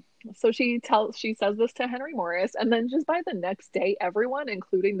she says this to Henry Morris, and then just by the next day, everyone,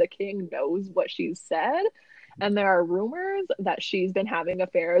 including the king, knows what she's said. And there are rumors that she's been having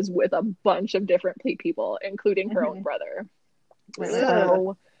affairs with a bunch of different people, including her own brother.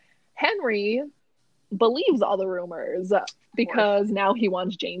 So Henry believes all the rumors because now he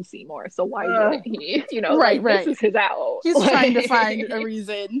wants Jane Seymour. So why wouldn't he? You know, Right. This is his out. He's trying to find a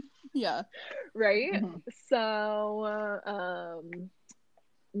reason. Yeah. Right? Mm-hmm. So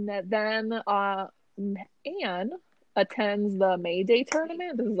then Anne attends the May Day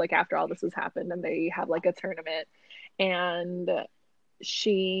tournament. This is like after all this has happened, and they have like a tournament, and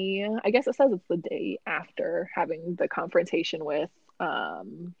I guess it says it's the day after having the confrontation with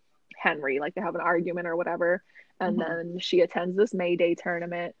Henry, like they have an argument or whatever, and then she attends this May Day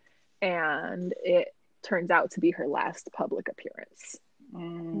tournament, and it turns out to be her last public appearance.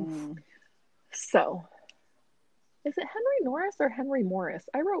 So is it Henry Norris or Henry Morris?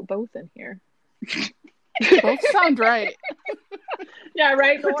 I wrote both in here. Both sound right. Yeah,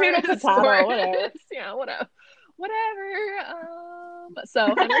 right. Potato, Norris, potato, Morris. whatever. Yeah, whatever.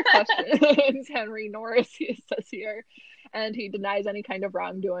 So Henry questions Henry Norris, he says here, and he denies any kind of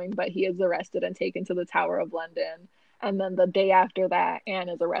wrongdoing, but he is arrested and taken to the Tower of London. And then the day after that, Anne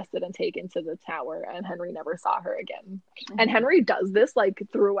is arrested and taken to the Tower, and Henry never saw her again. And Henry does this like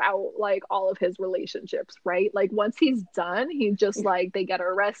throughout like all of his relationships, right? Like once he's done, he just like they get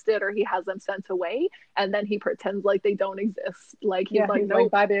arrested or he has them sent away, and then he pretends like they don't exist. Like he's like, no,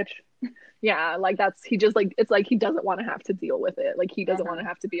 nope. bye, bitch. Yeah, like he just like it's like he doesn't want to have to deal with it. Like he doesn't want to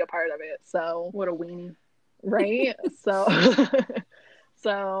have to be a part of it. So What a weenie. right? So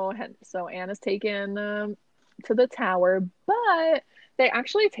so Anne is taken to the Tower, but they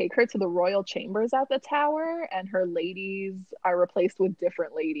actually take her to the royal chambers at the Tower, and her ladies are replaced with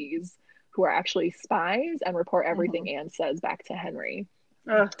different ladies who are actually spies and report everything Anne says back to Henry.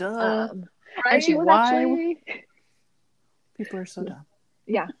 Duh. And she was actually... People are so dumb.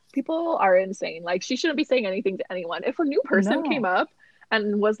 Yeah, people are insane. Like, she shouldn't be saying anything to anyone. If a new person came up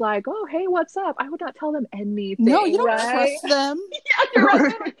and was like, "Oh, hey, what's up?" I would not tell them anything. No, you don't right? trust them. Yeah, you're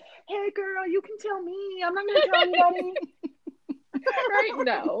right. Hey, girl, you can tell me. I'm not going to tell anybody. Right?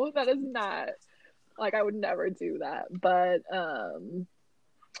 No, that is not... Like, I would never do that.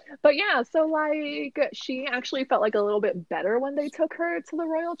 But yeah, so like she actually felt like a little bit better when they took her to the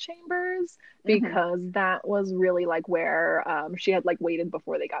royal chambers, because that was really like where she had like waited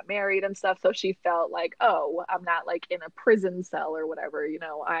before they got married and stuff. So she felt like, oh, I'm not like in a prison cell or whatever, you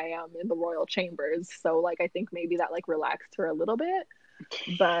know, I am in the royal chambers. So like I think maybe that like relaxed her a little bit.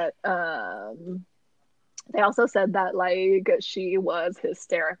 But they also said that like she was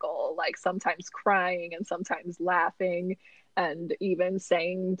hysterical, like sometimes crying and sometimes laughing, and even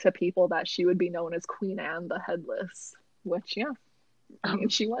saying to people that she would be known as Queen Anne the Headless, which, yeah, I mean,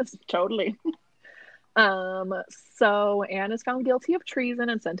 she was. Totally. So Anne is found guilty of treason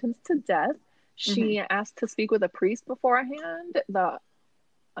and sentenced to death. She asked to speak with a priest beforehand. I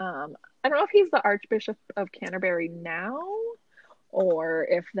don't know if he's the Archbishop of Canterbury now, or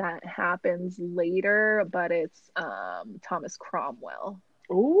if that happens later, but it's Thomas Cromwell.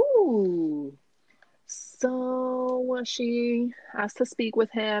 Ooh. So she asked to speak with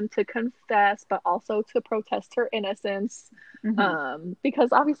him to confess, but also to protest her innocence, because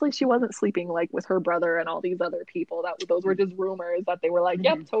obviously she wasn't sleeping like with her brother and all these other people. Those were just rumors that they were like,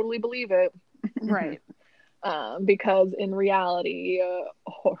 "Yep, totally believe it." Right. Because in reality,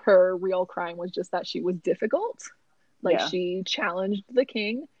 her real crime was just that she was difficult. Like, she challenged the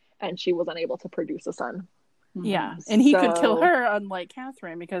king, and she was unable to produce a son. Yeah, and he could kill her, unlike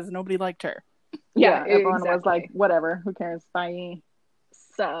Catherine, because nobody liked her. Yeah, everyone was like, whatever, who cares, bye.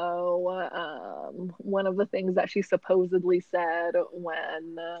 So one of the things that she supposedly said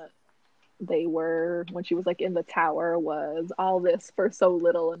when she was like in the tower was, "All this for so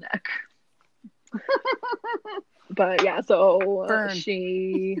little a neck." But yeah, so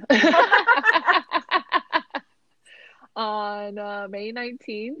she on May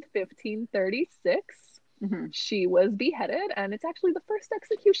 19th, 1536, she was beheaded, and it's actually the first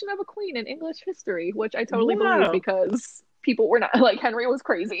execution of a queen in English history, which I totally believe, because people were not like, Henry was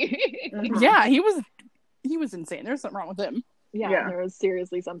crazy. Yeah, he was insane. There's something wrong with him. Yeah, there was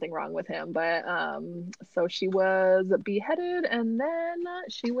seriously something wrong with him. But so she was beheaded, and then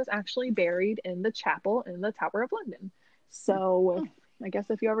she was actually buried in the chapel in the Tower of London. So I guess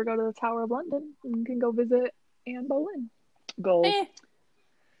if you ever go to the Tower of London, you can go visit Anne Boleyn. Go.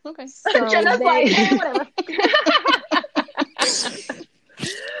 Okay. So Jenna's whatever.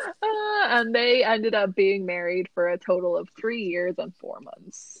 And they ended up being married for a total of 3 years and 4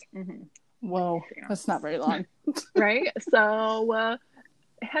 months. Whoa, that's not very long. Right? So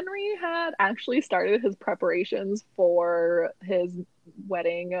Henry had actually started his preparations for his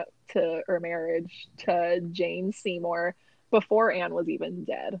wedding or marriage to Jane Seymour before Anne was even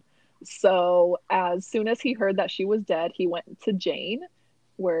dead. So as soon as he heard that she was dead, he went to Jane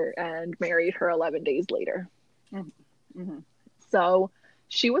and married her 11 days later. So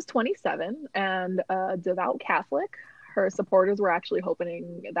she was 27 and a devout Catholic. Her supporters were actually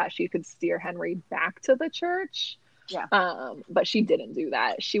hoping that she could steer Henry back to the church. But she didn't do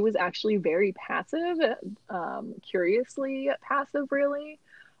that. She was actually very passive, curiously passive, really.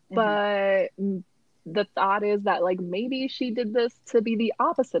 But the thought is that like maybe she did this to be the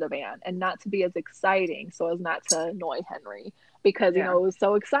opposite of Anne and not to be as exciting, so as not to annoy Henry, because you know, it was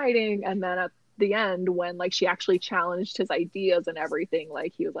so exciting, and then at the end when like she actually challenged his ideas and everything,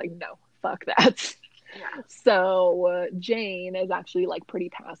 like he was like, no, fuck that. So Jane is actually like pretty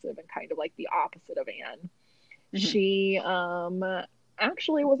passive and kind of like the opposite of Anne. She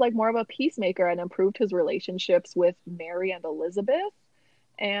actually was like more of a peacemaker and improved his relationships with Mary and Elizabeth,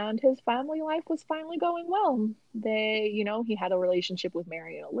 and his family life was finally going well. He had a relationship with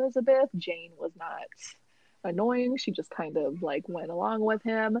Mary and Elizabeth. Jane was not annoying. She just kind of like went along with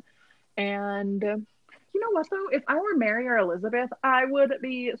him. And you know what though? If I were Mary or Elizabeth, I would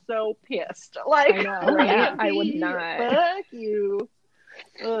be so pissed. Like, I know, right? I would not. Fuck you.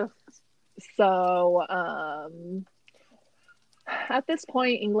 Ugh. So, at this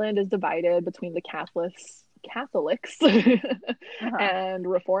point, England is divided between the Catholics and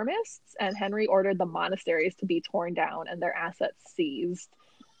reformists, and Henry ordered the monasteries to be torn down and their assets seized,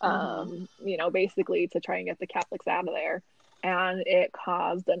 basically to try and get the Catholics out of there. And it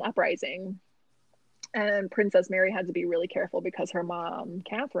caused an uprising. And Princess Mary had to be really careful because her mom,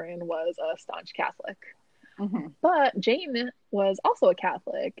 Catherine, was a staunch Catholic. But Jane was also a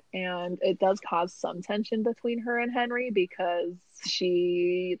Catholic, and it does cause some tension between her and Henry because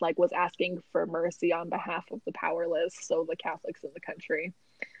she like was asking for mercy on behalf of the powerless, so the Catholics in the country.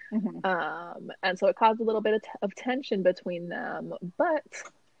 And so it caused a little bit of tension between them. But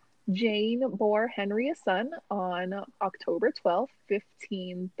Jane bore Henry a son on October 12th,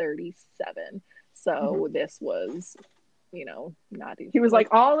 1537. So this was, not easy. He was like,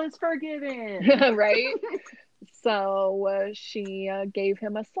 all is forgiven. Right? So she gave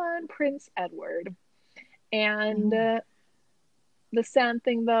him a son, Prince Edward. And the sad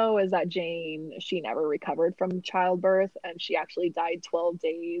thing, though, is that Jane, she never recovered from childbirth, and she actually died 12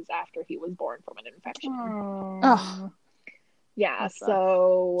 days after he was born from an infection. Oh. Yeah,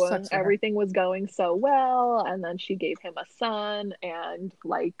 so everything was going so well, and then she gave him a son, and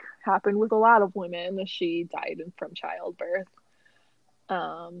like happened with a lot of women, she died from childbirth.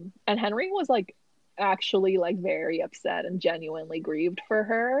 And Henry was like actually like very upset and genuinely grieved for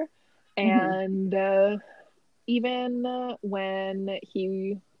her. And even when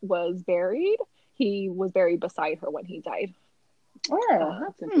he was buried beside her when he died. Oh,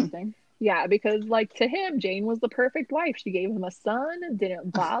 that's interesting. Yeah, because like to him, Jane was the perfect wife. She gave him a son,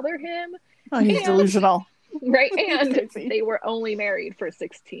 didn't bother him. Oh, he's delusional. Right, and they were only married for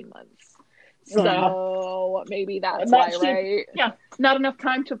 16 months. So maybe that's why, right? Yeah, not enough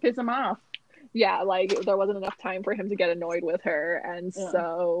time to piss him off. Yeah, like there wasn't enough time for him to get annoyed with her. And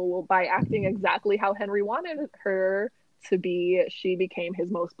so by acting exactly how Henry wanted her to be, she became his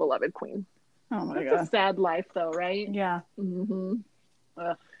most beloved queen. Oh my God. That's a sad life though, right? Yeah.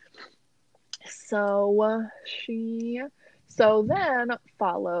 So then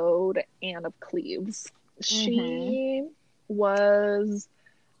followed Anne of Cleves. She was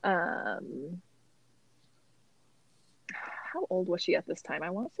how old was she at this time? I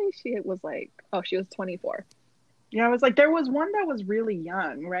want to say she was 24. Yeah, I was like, there was one that was really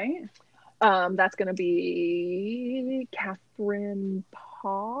young, right? That's gonna be Catherine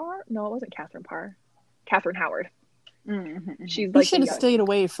Parr. No, it wasn't Catherine Parr. Catherine Howard. She's like, you should have stayed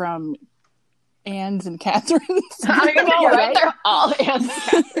away from Anne's and Catherine's. I know, right? They're all Anne's and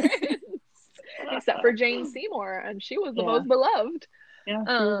Catherine's. Except for Jane Seymour, and she was the most beloved. Yeah,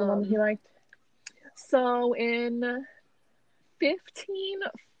 she was the one he liked. So in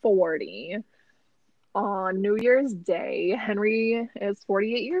 1540, on New Year's Day, Henry is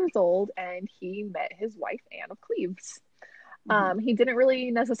 48 years old, and he met his wife, Anne of Cleves. He didn't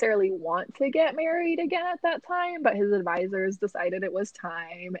really necessarily want to get married again at that time, but his advisors decided it was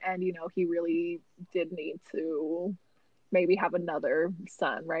time, and he really did need to maybe have another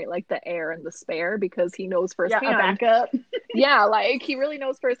son, right? Like the heir and the spare, because he knows firsthand. Yeah, a backup. Yeah, like he really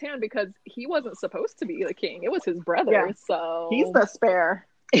knows firsthand because he wasn't supposed to be the king. It was his brother, so he's the spare.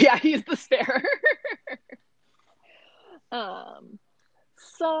 Yeah, he's the spare.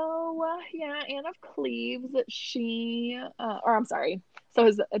 Anne of Cleves, so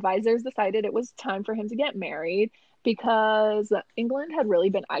his advisors decided it was time for him to get married because England had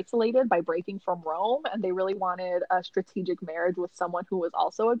really been isolated by breaking from Rome, and they really wanted a strategic marriage with someone who was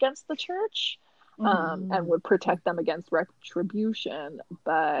also against the church, and would protect them against retribution.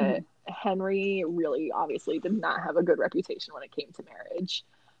 But Henry really obviously did not have a good reputation when it came to marriage.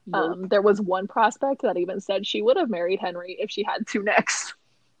 There was one prospect that even said she would have married Henry if she had two necks.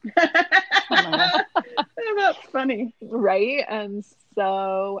 That's funny. Right? And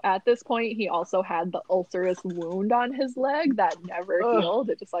so at this point, he also had the ulcerous wound on his leg that never healed.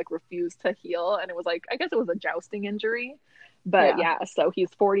 It just refused to heal. And it was I guess it was a jousting injury. But so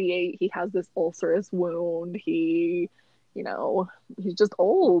he's 48. He has this ulcerous wound. He's just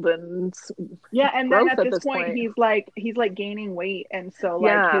old and and then at this point he's gaining weight, and so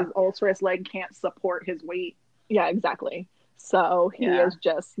his ulcerous leg can't support his weight. Yeah, exactly. So he is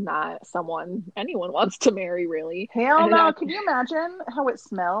just not someone anyone wants to marry, really. Hell no! Can you imagine how it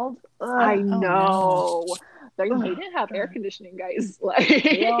smelled? I know. They didn't have air conditioning, guys.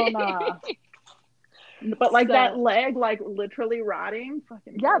 Hell no. But that leg, literally rotting.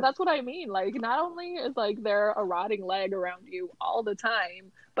 Fucking gross. That's what I mean. Not only is there a rotting leg around you all the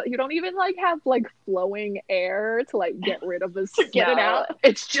time, but you don't even have flowing air to get rid of this. Get it out.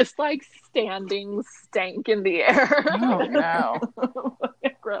 It's just standing stank in the air. Oh no,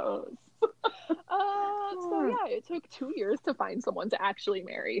 gross. So it took 2 years to find someone to actually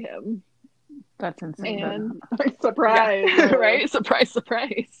marry him. That's insane. And surprise, right? Surprise,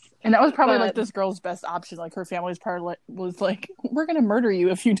 surprise. And that was probably this girl's best option. Her family's part was we're gonna murder you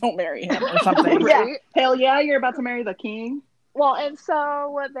if you don't marry him or something. Right? Hell yeah, you're about to marry the king. Well, and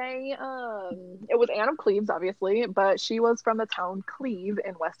so it was Anne of Cleves, obviously, but she was from the town Cleve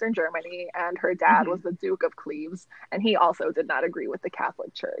in Western Germany, and her dad was the Duke of Cleves, and he also did not agree with the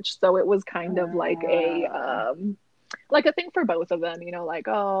Catholic Church. So it was kind of like a thing for both of them, you know, like,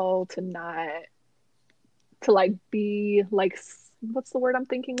 oh, to like be like, what's the word I'm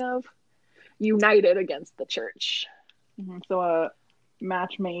thinking of? United against the church. So a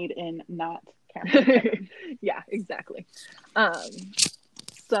match made in not Catholic. Yeah, exactly. Sorry,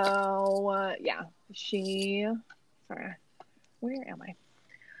 where am I?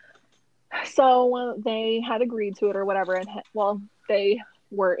 So they had agreed to it or whatever, and they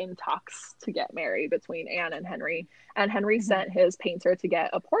were in talks to get married between Anne and Henry, and Henry sent his painter to get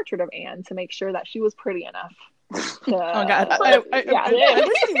a portrait of Anne to make sure that she was pretty enough. Oh God, I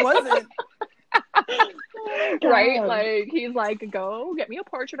wish he wasn't. Oh, right? Like, he's like, go get me a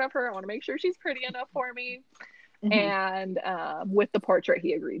portrait of her. I want to make sure she's pretty enough for me. And with the portrait,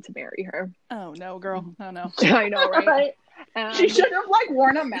 he agreed to marry her. Oh no, girl! Oh no! I know, right? She should have like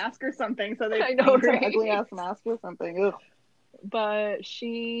worn a mask or something. So they painted an ugly ass mask or something. Ugh. But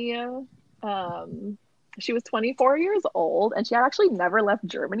she was 24 years old, and she had actually never left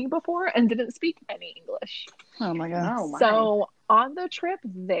Germany before and didn't speak any English. Oh my God! Oh, my. So on the trip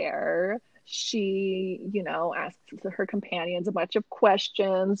there, she, you know, asked her companions a bunch of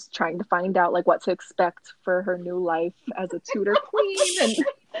questions, trying to find out like what to expect for her new life as a Tudor queen. And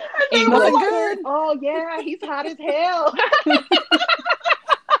English good. Oh yeah, he's hot as hell.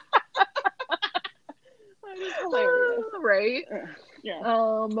 That is hilarious, right?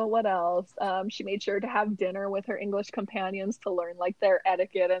 Yeah. What else? She made sure to have dinner with her English companions to learn like their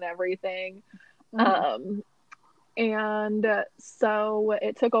etiquette and everything. And so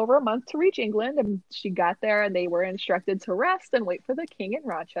it took over a month to reach England, and she got there and they were instructed to rest and wait for the king in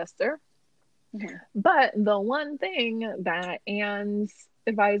Rochester. But the one thing that Anne's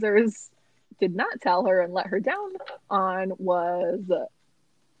advisors did not tell her and let her down on was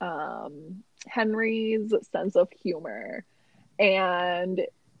Henry's sense of humor. And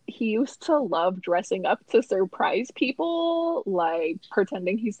he used to love dressing up to surprise people, like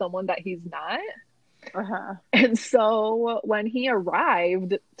pretending he's someone that he's not. And so when he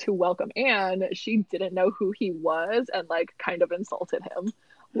arrived to welcome Anne, she didn't know who he was and like kind of insulted him.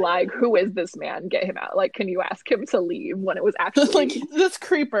 Like, who is this man? Get him out. Like, can you ask him to leave? When it was actually like this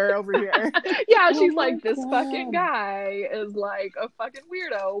creeper over here. Yeah, she's like, this fucking guy is like a fucking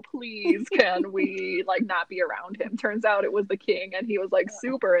weirdo. Please, can we like not be around him? Turns out it was the king, and he was like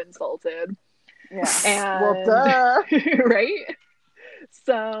super insulted. Yeah. And well, duh. right?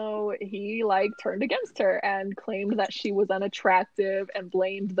 So he like turned against her and claimed that she was unattractive and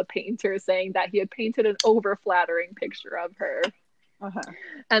blamed the painter, saying that he had painted an over-flattering picture of her.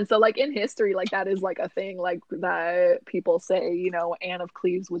 And so like in history, like that is like a thing like that people say, you know, Anne of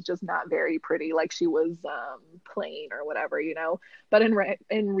Cleves was just not very pretty, like she was plain or whatever, you know. But in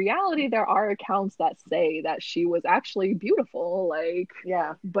reality, there are accounts that say that she was actually beautiful, like,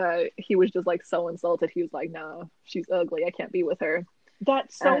 yeah. But he was just like so insulted, he was like, no, she's ugly, I can't be with her.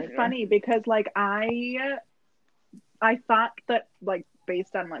 That's so funny because like I thought that like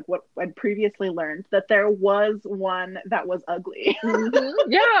based on like what I'd previously learned that there was one that was ugly.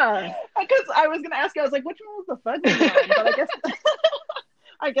 Yeah, because I was gonna ask you, I was like, which one was the fugly one? But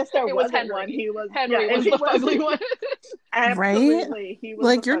I guess there was Henry. One. He was Henry was the ugly one. Absolutely, right? He was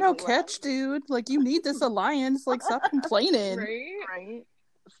like, you're no catch, dude. Like, you need this alliance. Like, stop complaining. Right.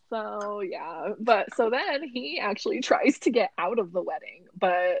 So yeah, but so then he actually tries to get out of the wedding,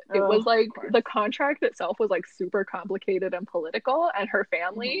 but it was like the contract itself was like super complicated and political, and her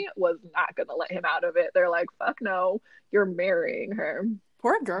family was not gonna let him out of it. They're like, fuck no, you're marrying her.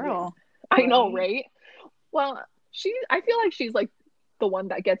 Poor girl. I know, right? Well, I feel like she's like the one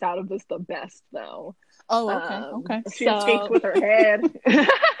that gets out of this the best, though. Oh, okay. She escaped with her head.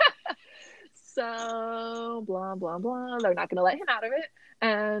 So blah blah blah, they're not gonna let him out of it.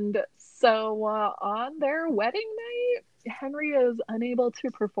 And so on their wedding night, Henry is unable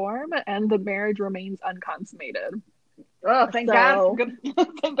to perform and the marriage remains unconsummated. Oh, thank God.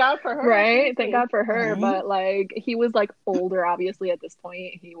 Thank God for her. Right? Thank God for her. Right? But like, he was like older, obviously, at this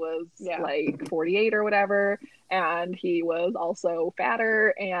point. He was like 48 or whatever. And he was also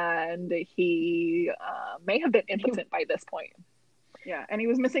fatter, and he may have been impotent by this point. Yeah, and he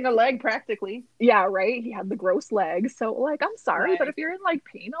was missing a leg practically. Yeah, right? He had the gross leg. So, like, I'm sorry, but if you're in, like,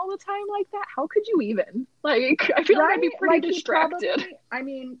 pain all the time like that, how could you even? Like, I feel like I'd be pretty distracted. Probably, I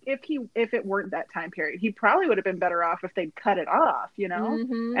mean, if it weren't that time period, he probably would have been better off if they'd cut it off, you know,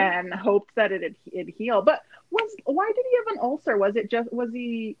 and hoped that it'd heal. But why did he have an ulcer? Was it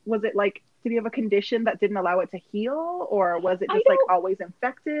Did he have a condition that didn't allow it to heal, or was it I just like don't. always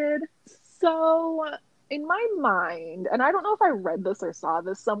infected? So in my mind, and I don't know if I read this or saw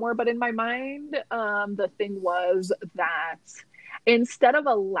this somewhere, but in my mind, the thing was that instead of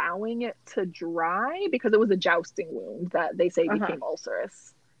allowing it to dry, because it was a jousting wound that they say became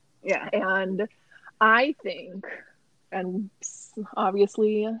ulcerous, Yeah. and I think, and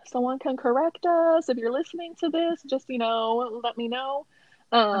obviously someone can correct us if you're listening to this, just, let me know.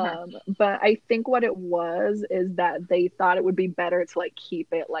 But I think what it was is that they thought it would be better to like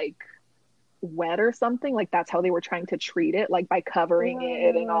keep it like wet or something. Like that's how they were trying to treat it, like by covering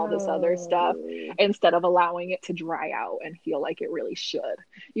it and all this other stuff instead of allowing it to dry out and heal like it really should.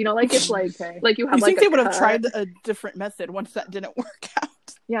 Like it's like like you have You like think they would cut. have tried a different method once that didn't work out?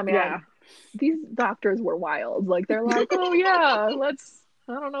 Yeah, man. Yeah. These doctors were wild. Like they're like, oh yeah, let's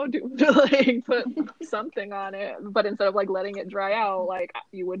I don't know, do like put something on it, but instead of like letting it dry out, like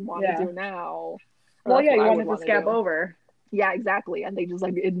you would want to do now. Well, yeah, you wanted to scab over. Yeah, exactly. And they just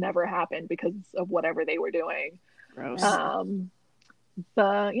like it never happened because of whatever they were doing. Gross.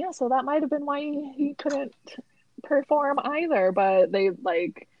 But yeah, so that might have been why he couldn't perform either. But they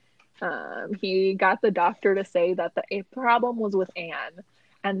like he got the doctor to say that the problem was with Anne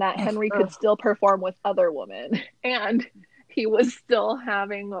and that Henry could still perform with other women. And he was still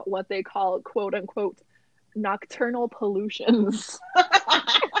having what they call quote unquote nocturnal pollutions.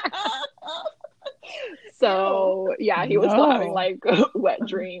 So yeah, he was still having like wet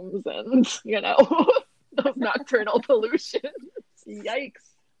dreams and those nocturnal pollutions. Yikes.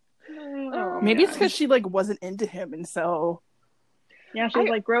 Maybe it's because she like wasn't into him, and so yeah, she was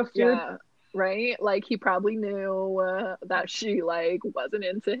like, gross, dude. Yeah, right? Like he probably knew that she like wasn't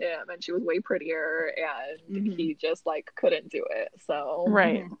into him and she was way prettier and he just like couldn't do it. So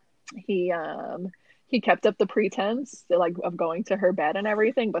right. He kept up the pretense like of going to her bed and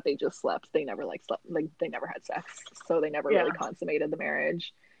everything, but they just slept. They never slept, like they never had sex. So they never really consummated the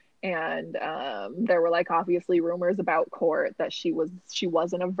marriage. And there were like obviously rumors about court that she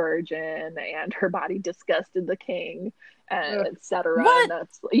wasn't a virgin and her body disgusted the king, and etc. And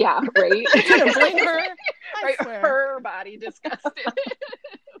that's right. Can't blame her. Right, her body disgusted.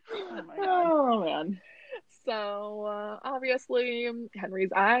 Oh my God. Oh man. So obviously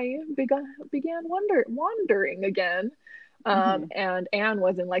Henry's eye began wandering again, and Anne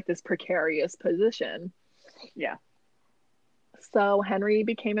was in like this precarious position. Yeah. So Henry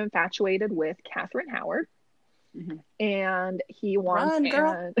became infatuated with Catherine Howard, and he wants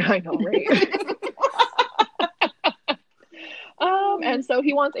Anne. I know, right? And so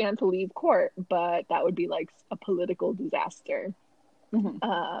he wants Anne to leave court, but that would be like a political disaster.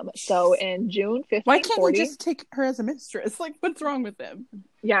 So in June 1540, why can't he just take her as a mistress? Like, what's wrong with him?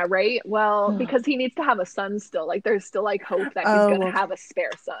 Yeah, right. Well, because he needs to have a son still. Like, there's still like hope that he's gonna have a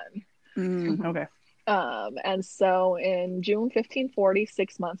spare son. Okay. And so in June 1540,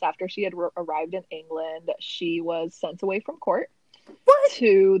 6 months after she had arrived in England, she was sent away from court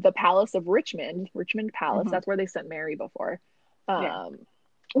to the Palace of Richmond Palace. That's where they sent Mary before,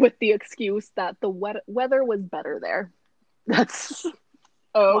 with the excuse that the weather was better there. That's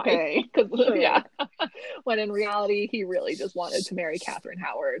okay. Yeah. When in reality, he really just wanted to marry Catherine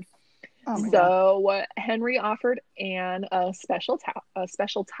Howard. Henry offered Anne a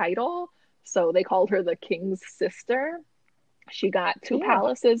special title. So they called her the king's sister. She got 2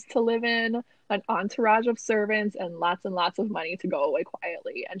 palaces to live in, an entourage of servants, and lots of money to go away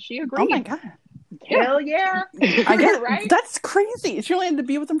quietly. And she agreed. Oh my God. Hell yeah. I guess, right? That's crazy. She only had to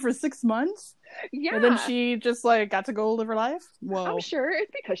be with him for 6 months? Yeah. And then she just like got to go live her life? Whoa. I'm sure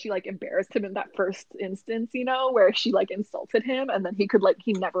it's because she like embarrassed him in that first instance, where she like insulted him, and then he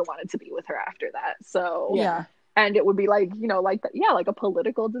never wanted to be with her after that. So yeah. And it would be like, like that, like a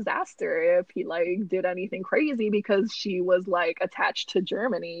political disaster if he like did anything crazy, because she was like attached to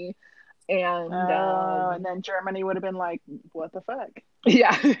Germany, and then Germany would have been like, what the fuck?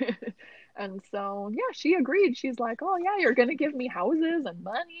 Yeah. And so she agreed. She's like, oh yeah, you're gonna give me houses and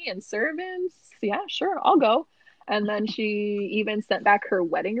money and servants. Yeah, sure, I'll go. And then she even sent back her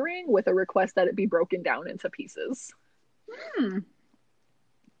wedding ring with a request that it be broken down into pieces.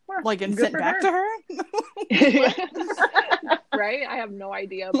 Like, and sent back to her? Right? I have no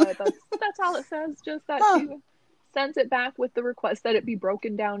idea, but that's all it says. Just that she sent it back with the request that it be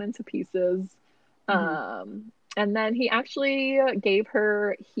broken down into pieces. And then he actually gave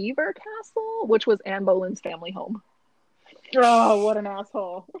her Hever Castle, which was Anne Boleyn's family home. Oh, what an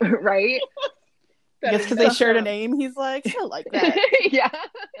asshole. Right? I guess because they shared a name, he's like, she'll like that. Yeah.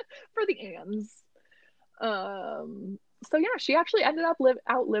 For the Annes. So she actually ended up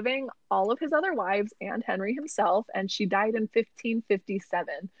outliving all of his other wives and Henry himself, and she died in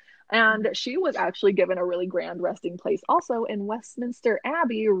 1557. And she was actually given a really grand resting place also in Westminster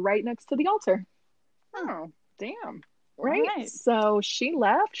Abbey, right next to the altar. Oh, damn. Right. So she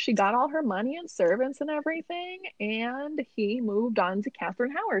left, she got all her money and servants and everything, and he moved on to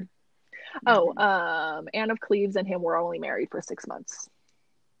Catherine Howard. Anne of Cleves and him were only married for 6 months.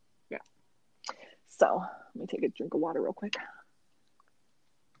 Yeah. So let me take a drink of water real quick.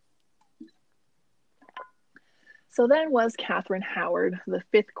 So then was Catherine Howard, the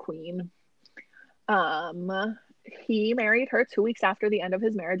fifth queen. He married her 2 weeks after the end of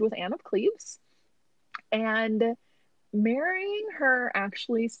his marriage with Anne of Cleves. And marrying her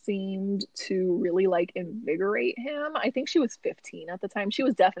actually seemed to really like invigorate him. I think she was 15 at the time. She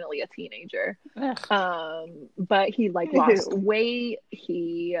was definitely a teenager. But he like lost weight.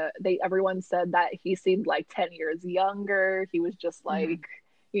 Everyone said that he seemed like 10 years younger. He was just like,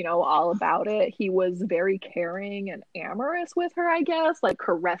 you know, all about it. He was very caring and amorous with her, I guess, like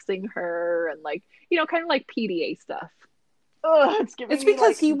caressing her and like, you know, kind of like PDA stuff. It's because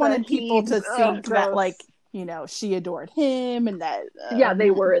like he wanted people to think that like, you know, she adored him and that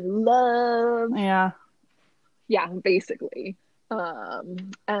they were in love. Yeah, basically.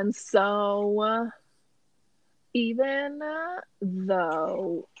 And so even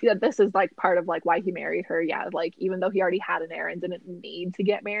though this is like part of like why he married her, like even though he already had an heir and didn't need to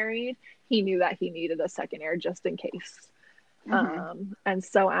get married, he knew that he needed a second heir just in case. And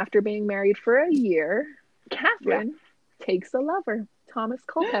so after being married for a year, Catherine takes a lover, Thomas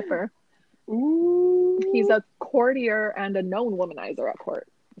Culpeper. Ooh. He's a courtier and a known womanizer at court.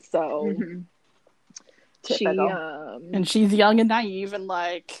 So and she's young and naive and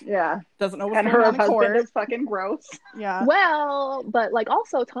like doesn't know what's and going her on in husband court. is fucking gross. Well, but like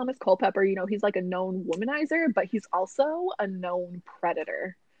also Thomas Culpeper, you know, he's like a known womanizer, but he's also a known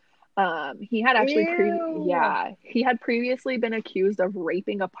predator. He had actually he had previously been accused of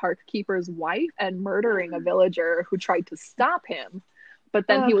raping a park keeper's wife and murdering a villager who tried to stop him, but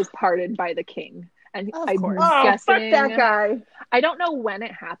then he was pardoned by the king. And I'm guessing, fuck that guy. I don't know when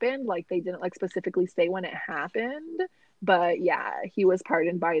it happened. Like they didn't like specifically say when it happened, but he was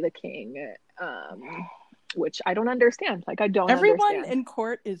pardoned by the king. Which I don't understand. Like I don't. Everyone in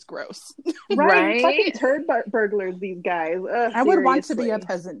court is gross, right? Fucking turd burglars. These guys. I would want to be a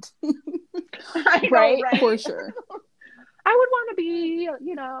peasant, right? For sure. I would want to be,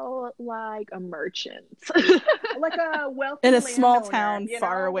 you know, like a merchant, like a wealthy in a small town you know,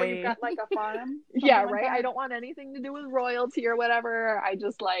 far away. You've got like a farm. Right. I don't want anything to do with royalty or whatever. I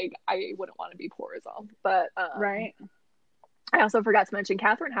just like I wouldn't want to be poor as all. But right. I also forgot to mention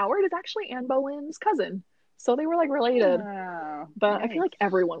Catherine Howard is actually Anne Boleyn's cousin, so they were like related. But I feel like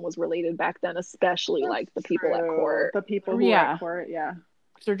everyone was related back then, especially like the people at court. The people who were at court,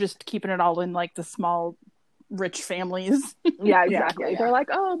 they're just keeping it all in like the small rich families. Yeah, exactly. They're like,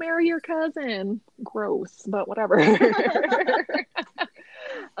 oh, marry your cousin. Gross, but whatever.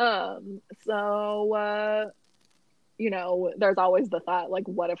 You know, there's always the thought, like,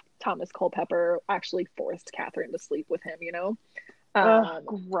 what if Thomas Culpeper actually forced Catherine to sleep with him, you know?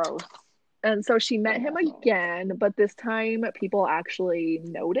 Gross. And so she met him again, but this time people actually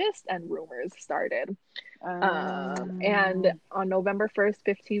noticed and rumors started. And on November 1st,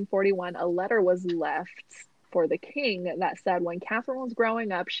 1541, a letter was left for the king that said when Catherine was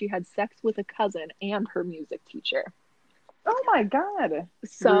growing up, she had sex with a cousin and her music teacher. Oh my God.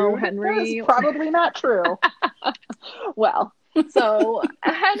 So Henry... That's probably not true. Well, so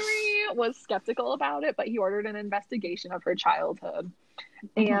Henry was skeptical about it, but he ordered an investigation of her childhood.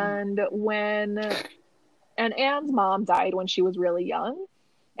 And Anne's mom died when she was really young.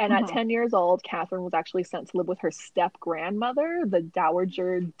 And at 10 years old, Catherine was actually sent to live with her step-grandmother, the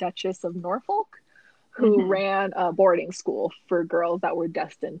Dowager Duchess of Norfolk, who ran a boarding school for girls that were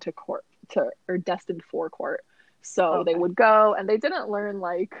destined for court. So they would go, and they didn't learn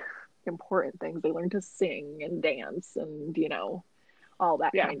like important things. They learned to sing and dance and, you know, all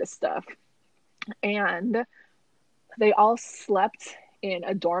that kind of stuff. And they all slept in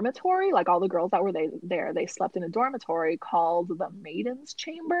a dormitory, like all the girls that were there, they slept in a dormitory called the Maiden's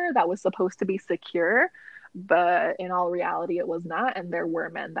Chamber that was supposed to be secure, but in all reality it was not, and there were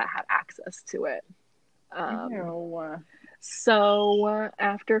men that had access to it. So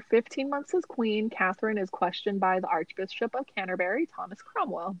after 15 months as queen, Catherine is questioned by the Archbishop of Canterbury, Thomas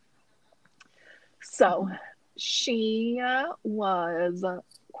Cromwell. So she was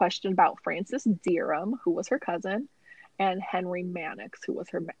questioned about Frances Dereham, who was her cousin, and Henry Mannix, who was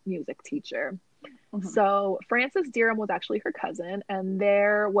her music teacher. So Frances Dereham was actually her cousin, and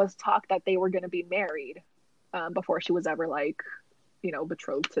there was talk that they were going to be married before she was ever like, you know,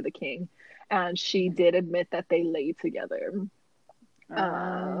 betrothed to the king. And she did admit that they lay together.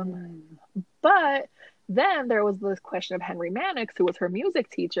 But then there was this question of Henry Mannix, who was her music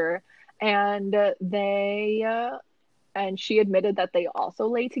teacher, and and she admitted that they also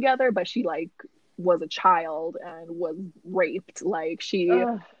lay together, but she like was a child and was raped. Like she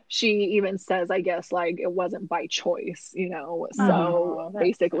even says, I guess, like it wasn't by choice, you know. So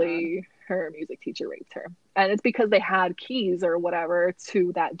basically her music teacher raped her. And it's because they had keys or whatever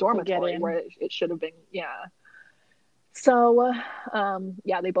to that dormitory where it should have been, So,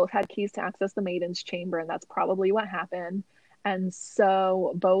 they both had keys to access the maiden's chamber, and that's probably what happened. And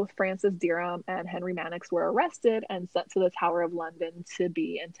so both Frances Dereham and Henry Mannix were arrested and sent to the Tower of London to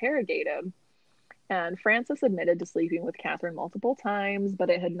be interrogated. And Frances admitted to sleeping with Catherine multiple times, but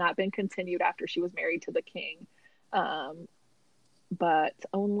it had not been continued after she was married to the king. But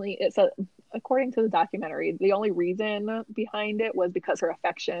according to the documentary, the only reason behind it was because her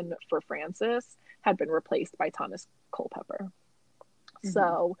affection for Francis had been replaced by Thomas Culpeper.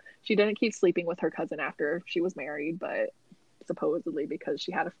 So she didn't keep sleeping with her cousin after she was married, but supposedly because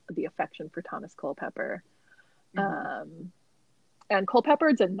she had the affection for Thomas Culpeper. And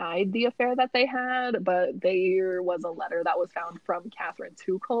Culpeper denied the affair that they had, but there was a letter that was found from Catherine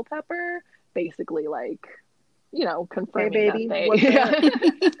to Culpeper, basically like, confirming hey, baby,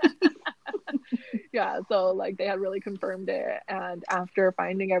 that so like they had really confirmed it. And after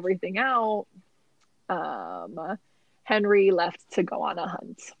finding everything out, Henry left to go on a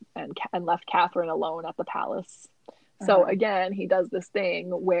hunt and left Catherine alone at the palace. So again, he does this thing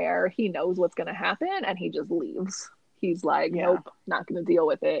where he knows what's going to happen and he just leaves. He's like, nope, not going to deal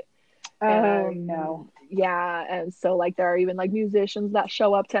with it. No. Yeah. And so like there are even like musicians that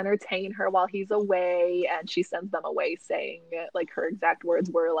show up to entertain her while he's away, and she sends them away saying, like, her exact words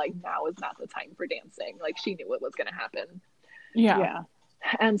were like, now is not the time for dancing. Like she knew what was going to happen. Yeah.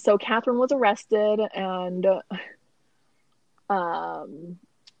 And so Catherine was arrested, and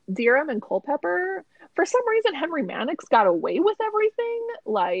Dereham and Culpeper, for some reason Henry Mannix got away with everything.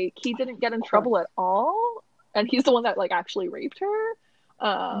 Like he didn't get in trouble at all, and he's the one that like actually raped her.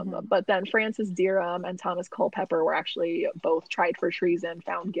 But then Frances Dereham and Thomas Culpeper were actually both tried for treason,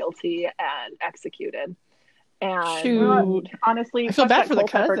 found guilty, and exexecuted. And honestly, I feel bad for the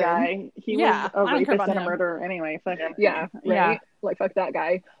Culpeper cousin. guy. He was a rapist and a murderer anyway. Fuck him. Yeah, right. Like fuck that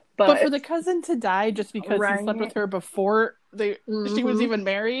guy. But for the cousin to die just because he slept with her before she was even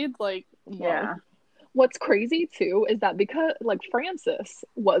married, like, yeah. What's crazy too is that because like Francis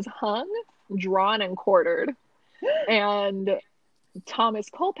was hung, drawn, and quartered, and Thomas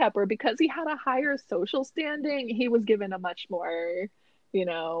Culpeper, because he had a higher social standing, he was given a much more,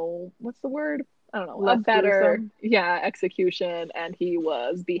 what's the word? I don't know, a better, execution, and he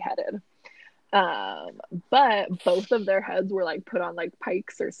was beheaded. But both of their heads were like put on like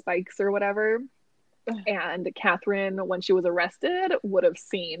pikes or spikes or whatever. And Catherine, when she was arrested, would have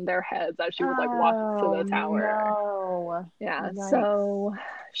seen their heads as she would like walk to the tower. No. Yeah, so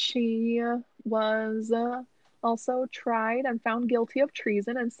she was also tried and found guilty of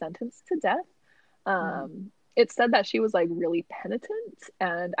treason and sentenced to death. It said that she was like really penitent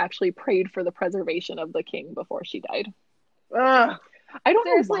and actually prayed for the preservation of the king before she died. I don't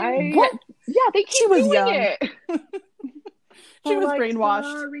know why. What? Yeah, she was young. It. She was brainwashed.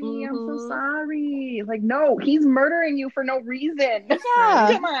 Sorry, I'm so sorry. Like, no, he's murdering you for no reason. Yeah.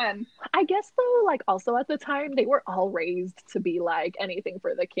 Come on. I guess though, like also at the time, they were all raised to be like anything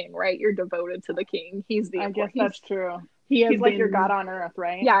for the king, right? You're devoted to the king. I guess that's true. He's like your God on earth,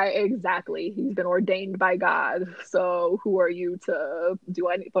 right? Yeah, exactly. He's been ordained by God. So who are you to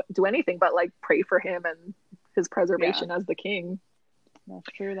do anything but like pray for him and his preservation as the king? That's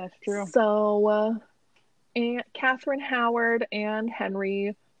true. So, Catherine Howard and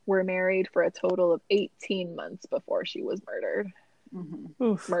Henry were married for a total of 18 months before she was murdered.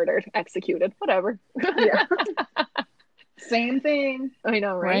 Murdered, executed, whatever. Yeah. Same thing. I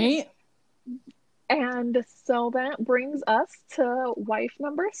know, right? And so that brings us to wife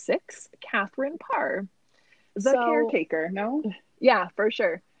number 6, Catherine Parr. The caretaker, no? Yeah, for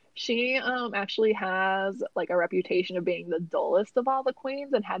sure. She actually has like a reputation of being the dullest of all the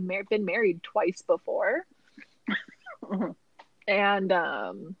queens and had been married twice before. And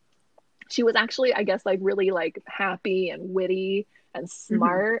she was actually, I guess, like really like happy and witty and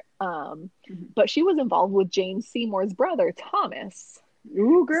smart. But she was involved with Jane Seymour's brother, Thomas.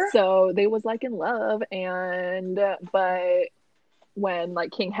 Ooh, girl. So they was like in love, and but when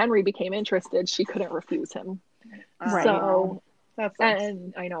like King Henry became interested, she couldn't refuse him. Right. So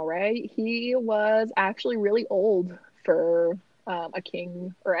and I know, right? He was actually really old for a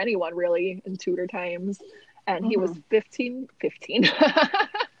king or anyone really in Tudor times. And he was 15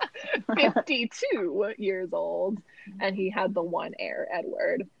 52 years old, and he had the one heir,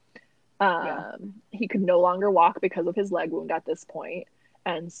 Edward. He could no longer walk because of his leg wound at this point.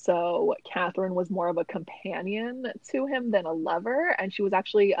 And so Catherine was more of a companion to him than a lover. And she was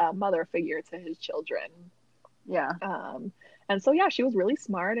actually a mother figure to his children. Yeah. And so, yeah, she was really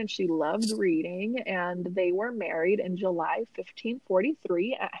smart and she loved reading. And they were married in July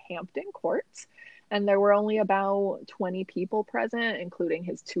 1543 at Hampton Court. And there were only about 20 people present, including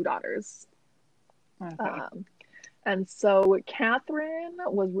his 2 daughters. Okay. And so Catherine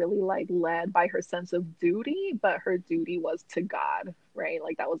was really like led by her sense of duty, but her duty was to God, right?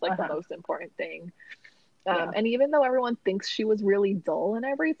 Like that was like the most important thing. And even though everyone thinks she was really dull and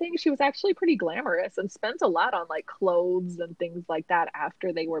everything, she was actually pretty glamorous and spent a lot on like clothes and things like that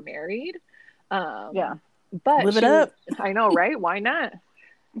after they were married. But live it up. I know, right? Why not?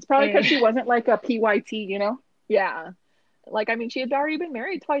 It's probably because she wasn't like a PYT, you know? Yeah. Like, I mean, she had already been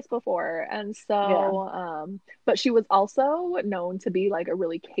married twice before. And so, but she was also known to be like a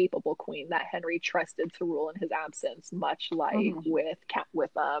really capable queen that Henry trusted to rule in his absence, much like with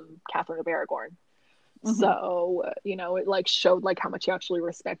Catherine of Aragon. So, you know, it like showed like how much he actually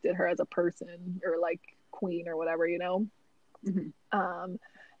respected her as a person or like queen or whatever, you know?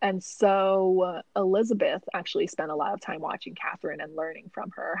 And so Elizabeth actually spent a lot of time watching Catherine and learning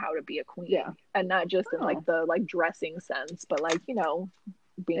from her how to be a queen. And not just in like the like dressing sense, but like, you know,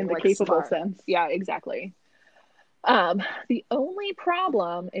 being in the like capable smart. sense. Yeah, exactly. The only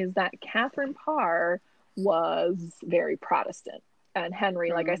problem is that Catherine Parr was very Protestant. And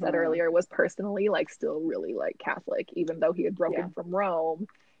Henry, like I said earlier, was personally like still really like Catholic, even though he had broken from Rome.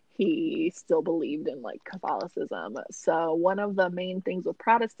 He still believed in like Catholicism. So one of the main things with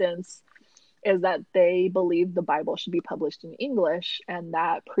Protestants is that they believed the Bible should be published in English and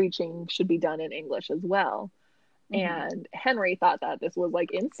that preaching should be done in English as well. And Henry thought that this was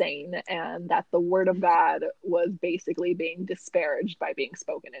like insane and that the word of God was basically being disparaged by being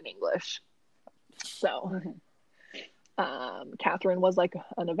spoken in English. So Catherine was like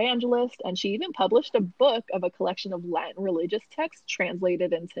an evangelist, and she even published a book of a collection of Latin religious texts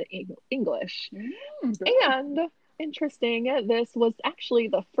translated into English. And interesting, this was actually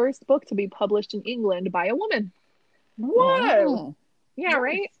the first book to be published in England by a woman. Whoa! Yeah,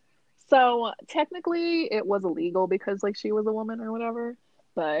 right? So technically it was illegal because like she was a woman or whatever,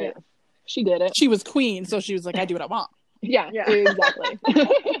 but she did it. She was queen, so she was like, I do what I want. Yeah. Exactly.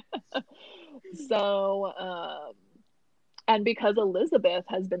 So, and because Elizabeth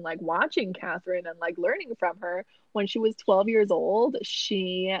has been like watching Catherine and like learning from her, when she was 12 years old,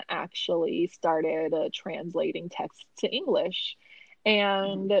 she actually started translating texts to English.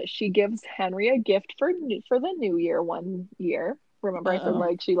 And she gives Henry a gift for the new year one year. Remember I said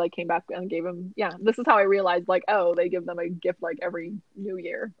like she like came back and gave him, this is how I realized like, oh, they give them a gift like every new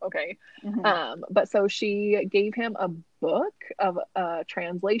year. Okay. But so she gave him a book of a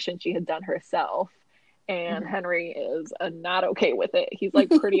translation she had done herself. And Henry is not okay with it. He's like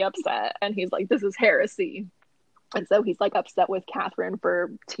pretty upset. And he's like, this is heresy. And so he's like upset with Catherine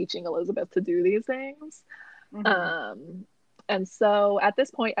for teaching Elizabeth to do these things. And so at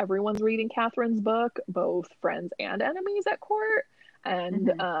this point, everyone's reading Catherine's book, both friends and enemies at court. And,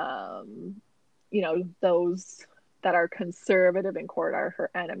 you know, those that are conservative in court are her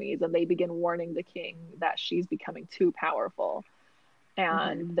enemies. And they begin warning the king that she's becoming too powerful.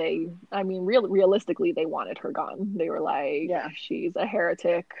 And they, I mean, realistically, they wanted her gone. They were like, she's a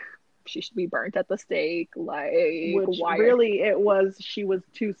heretic. She should be burnt at the stake. Like, which really it was, she was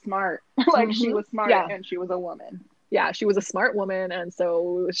too smart. Like she was smart and she was a woman. Yeah, she was a smart woman. And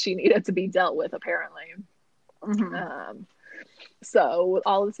so she needed to be dealt with, apparently. So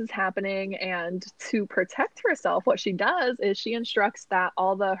all this is happening. And to protect herself, what she does is she instructs that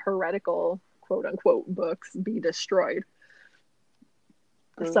all the heretical, quote unquote, books be destroyed.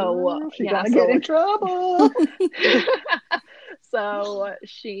 So she's gonna get in trouble. So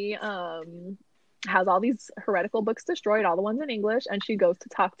she has all these heretical books destroyed, all the ones in English, and she goes to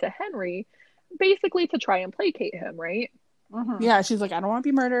talk to Henry, basically to try and placate him, right? Yeah, she's like, I don't want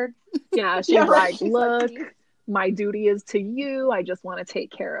to be murdered. Yeah, she's like, look, my duty is to you. I just want to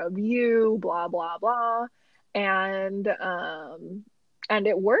take care of you, blah, blah, blah. And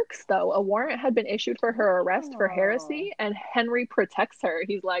it works, though. A warrant had been issued for her arrest for heresy, and Henry protects her.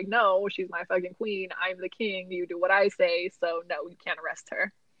 He's like, no, she's my fucking queen. I'm the king. You do what I say. So, no, you can't arrest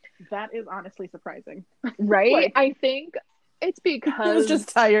her. That is honestly surprising. Right? Like, I think it's because... He was just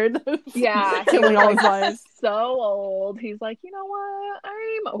tired. Yeah. Killing all his lives. So old. He's like, you know what?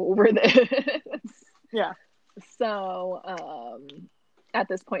 I'm over this. Yeah. So, At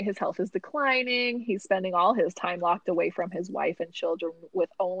this point, his health is declining. He's spending all his time locked away from his wife and children with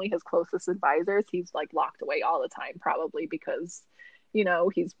only his closest advisors. He's like locked away all the time, probably because, you know,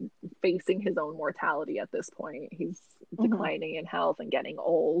 he's facing his own mortality at this point. He's declining in health and getting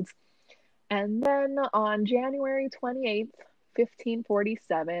old. And then on January 28th,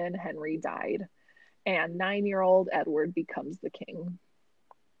 1547, Henry died, and 9-year-old Edward becomes the king.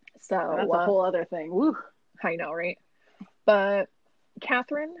 So that's a whole other thing. Woo. I know, right? But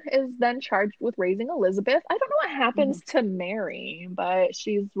Catherine is then charged with raising Elizabeth. I don't know what happens to Mary, but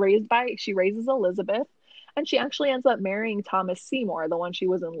she raises Elizabeth, and she actually ends up marrying Thomas Seymour, the one she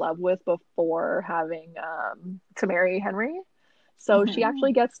was in love with before having to marry Henry. So she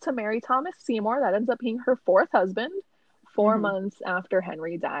actually gets to marry Thomas Seymour. That ends up being her fourth husband, 4 months after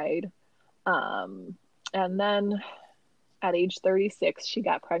Henry died. And then at age 36, she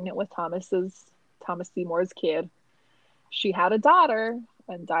got pregnant with Thomas Seymour's kid. She had a daughter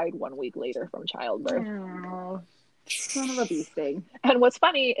and died 1 week later from childbirth. Oh, son of a bee sting. And what's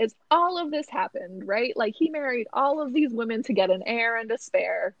funny is all of this happened, right? Like, he married all of these women to get an heir and a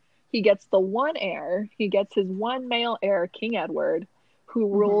spare. He gets the one heir. He gets his one male heir, King Edward,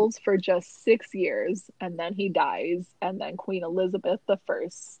 who rules for just 6 years, and then he dies. And then Queen Elizabeth I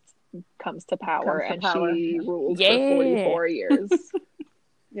comes to power, she rules for 44 years.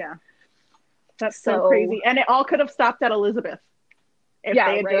 Yeah. That's so crazy. And it all could have stopped at Elizabeth if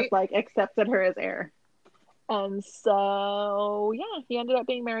they had just like accepted her as heir. And so, he ended up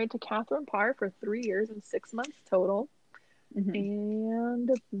being married to Catherine Parr for 3 years and 6 months total. And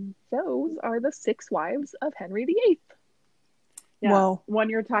those are the 6 wives of Henry VIII. Yeah. Whoa. When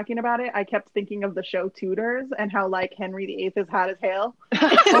you're talking about it, I kept thinking of the show Tudors and how like Henry VIII is hot as hell.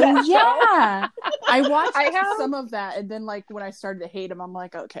 Oh yeah, I watched some of that, and then like when I started to hate him, I'm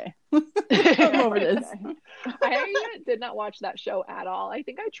like, okay, I'm over this. I did not watch that show at all. I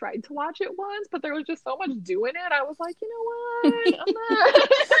think I tried to watch it once, but there was just so much doing it. I was like, you know what? I'm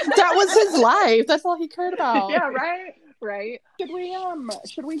not. That was his life. That's all he cared about. Yeah, right. Right.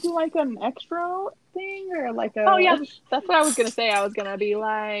 Should we do like an extra thing or like a? Oh yeah, that's what I was gonna say. I was gonna be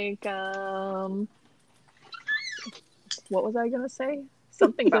like, what was I gonna say?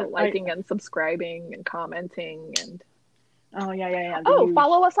 Something about liking and subscribing and commenting and. Oh yeah.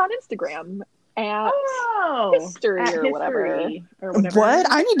 Follow us on Instagram at history at or history whatever. What?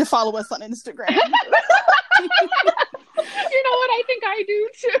 I need to follow us on Instagram. You know what? I think I do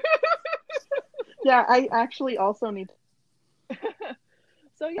too. Yeah, I actually also need.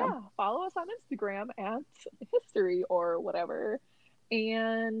 So follow us on Instagram at history or whatever,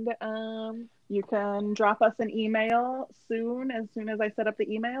 and you can drop us an email as soon as I set up the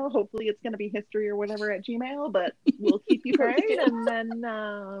email. Hopefully it's going to be history or whatever at Gmail, but we'll keep you posted. And then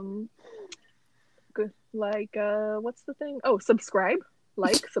what's the thing? Subscribe,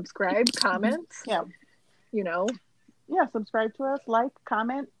 comment. Subscribe to us, like,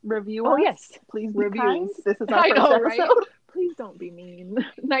 comment, review us. Oh yes, please review. This is our first episode. Right? Please don't be mean.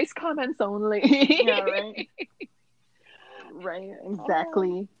 Nice comments only. Yeah, right. Right,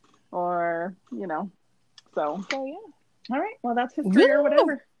 exactly. Or, so yeah. All right, well, that's history or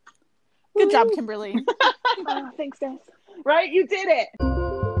whatever. Good job, Kimberly. Thanks, guys. Right, you did it.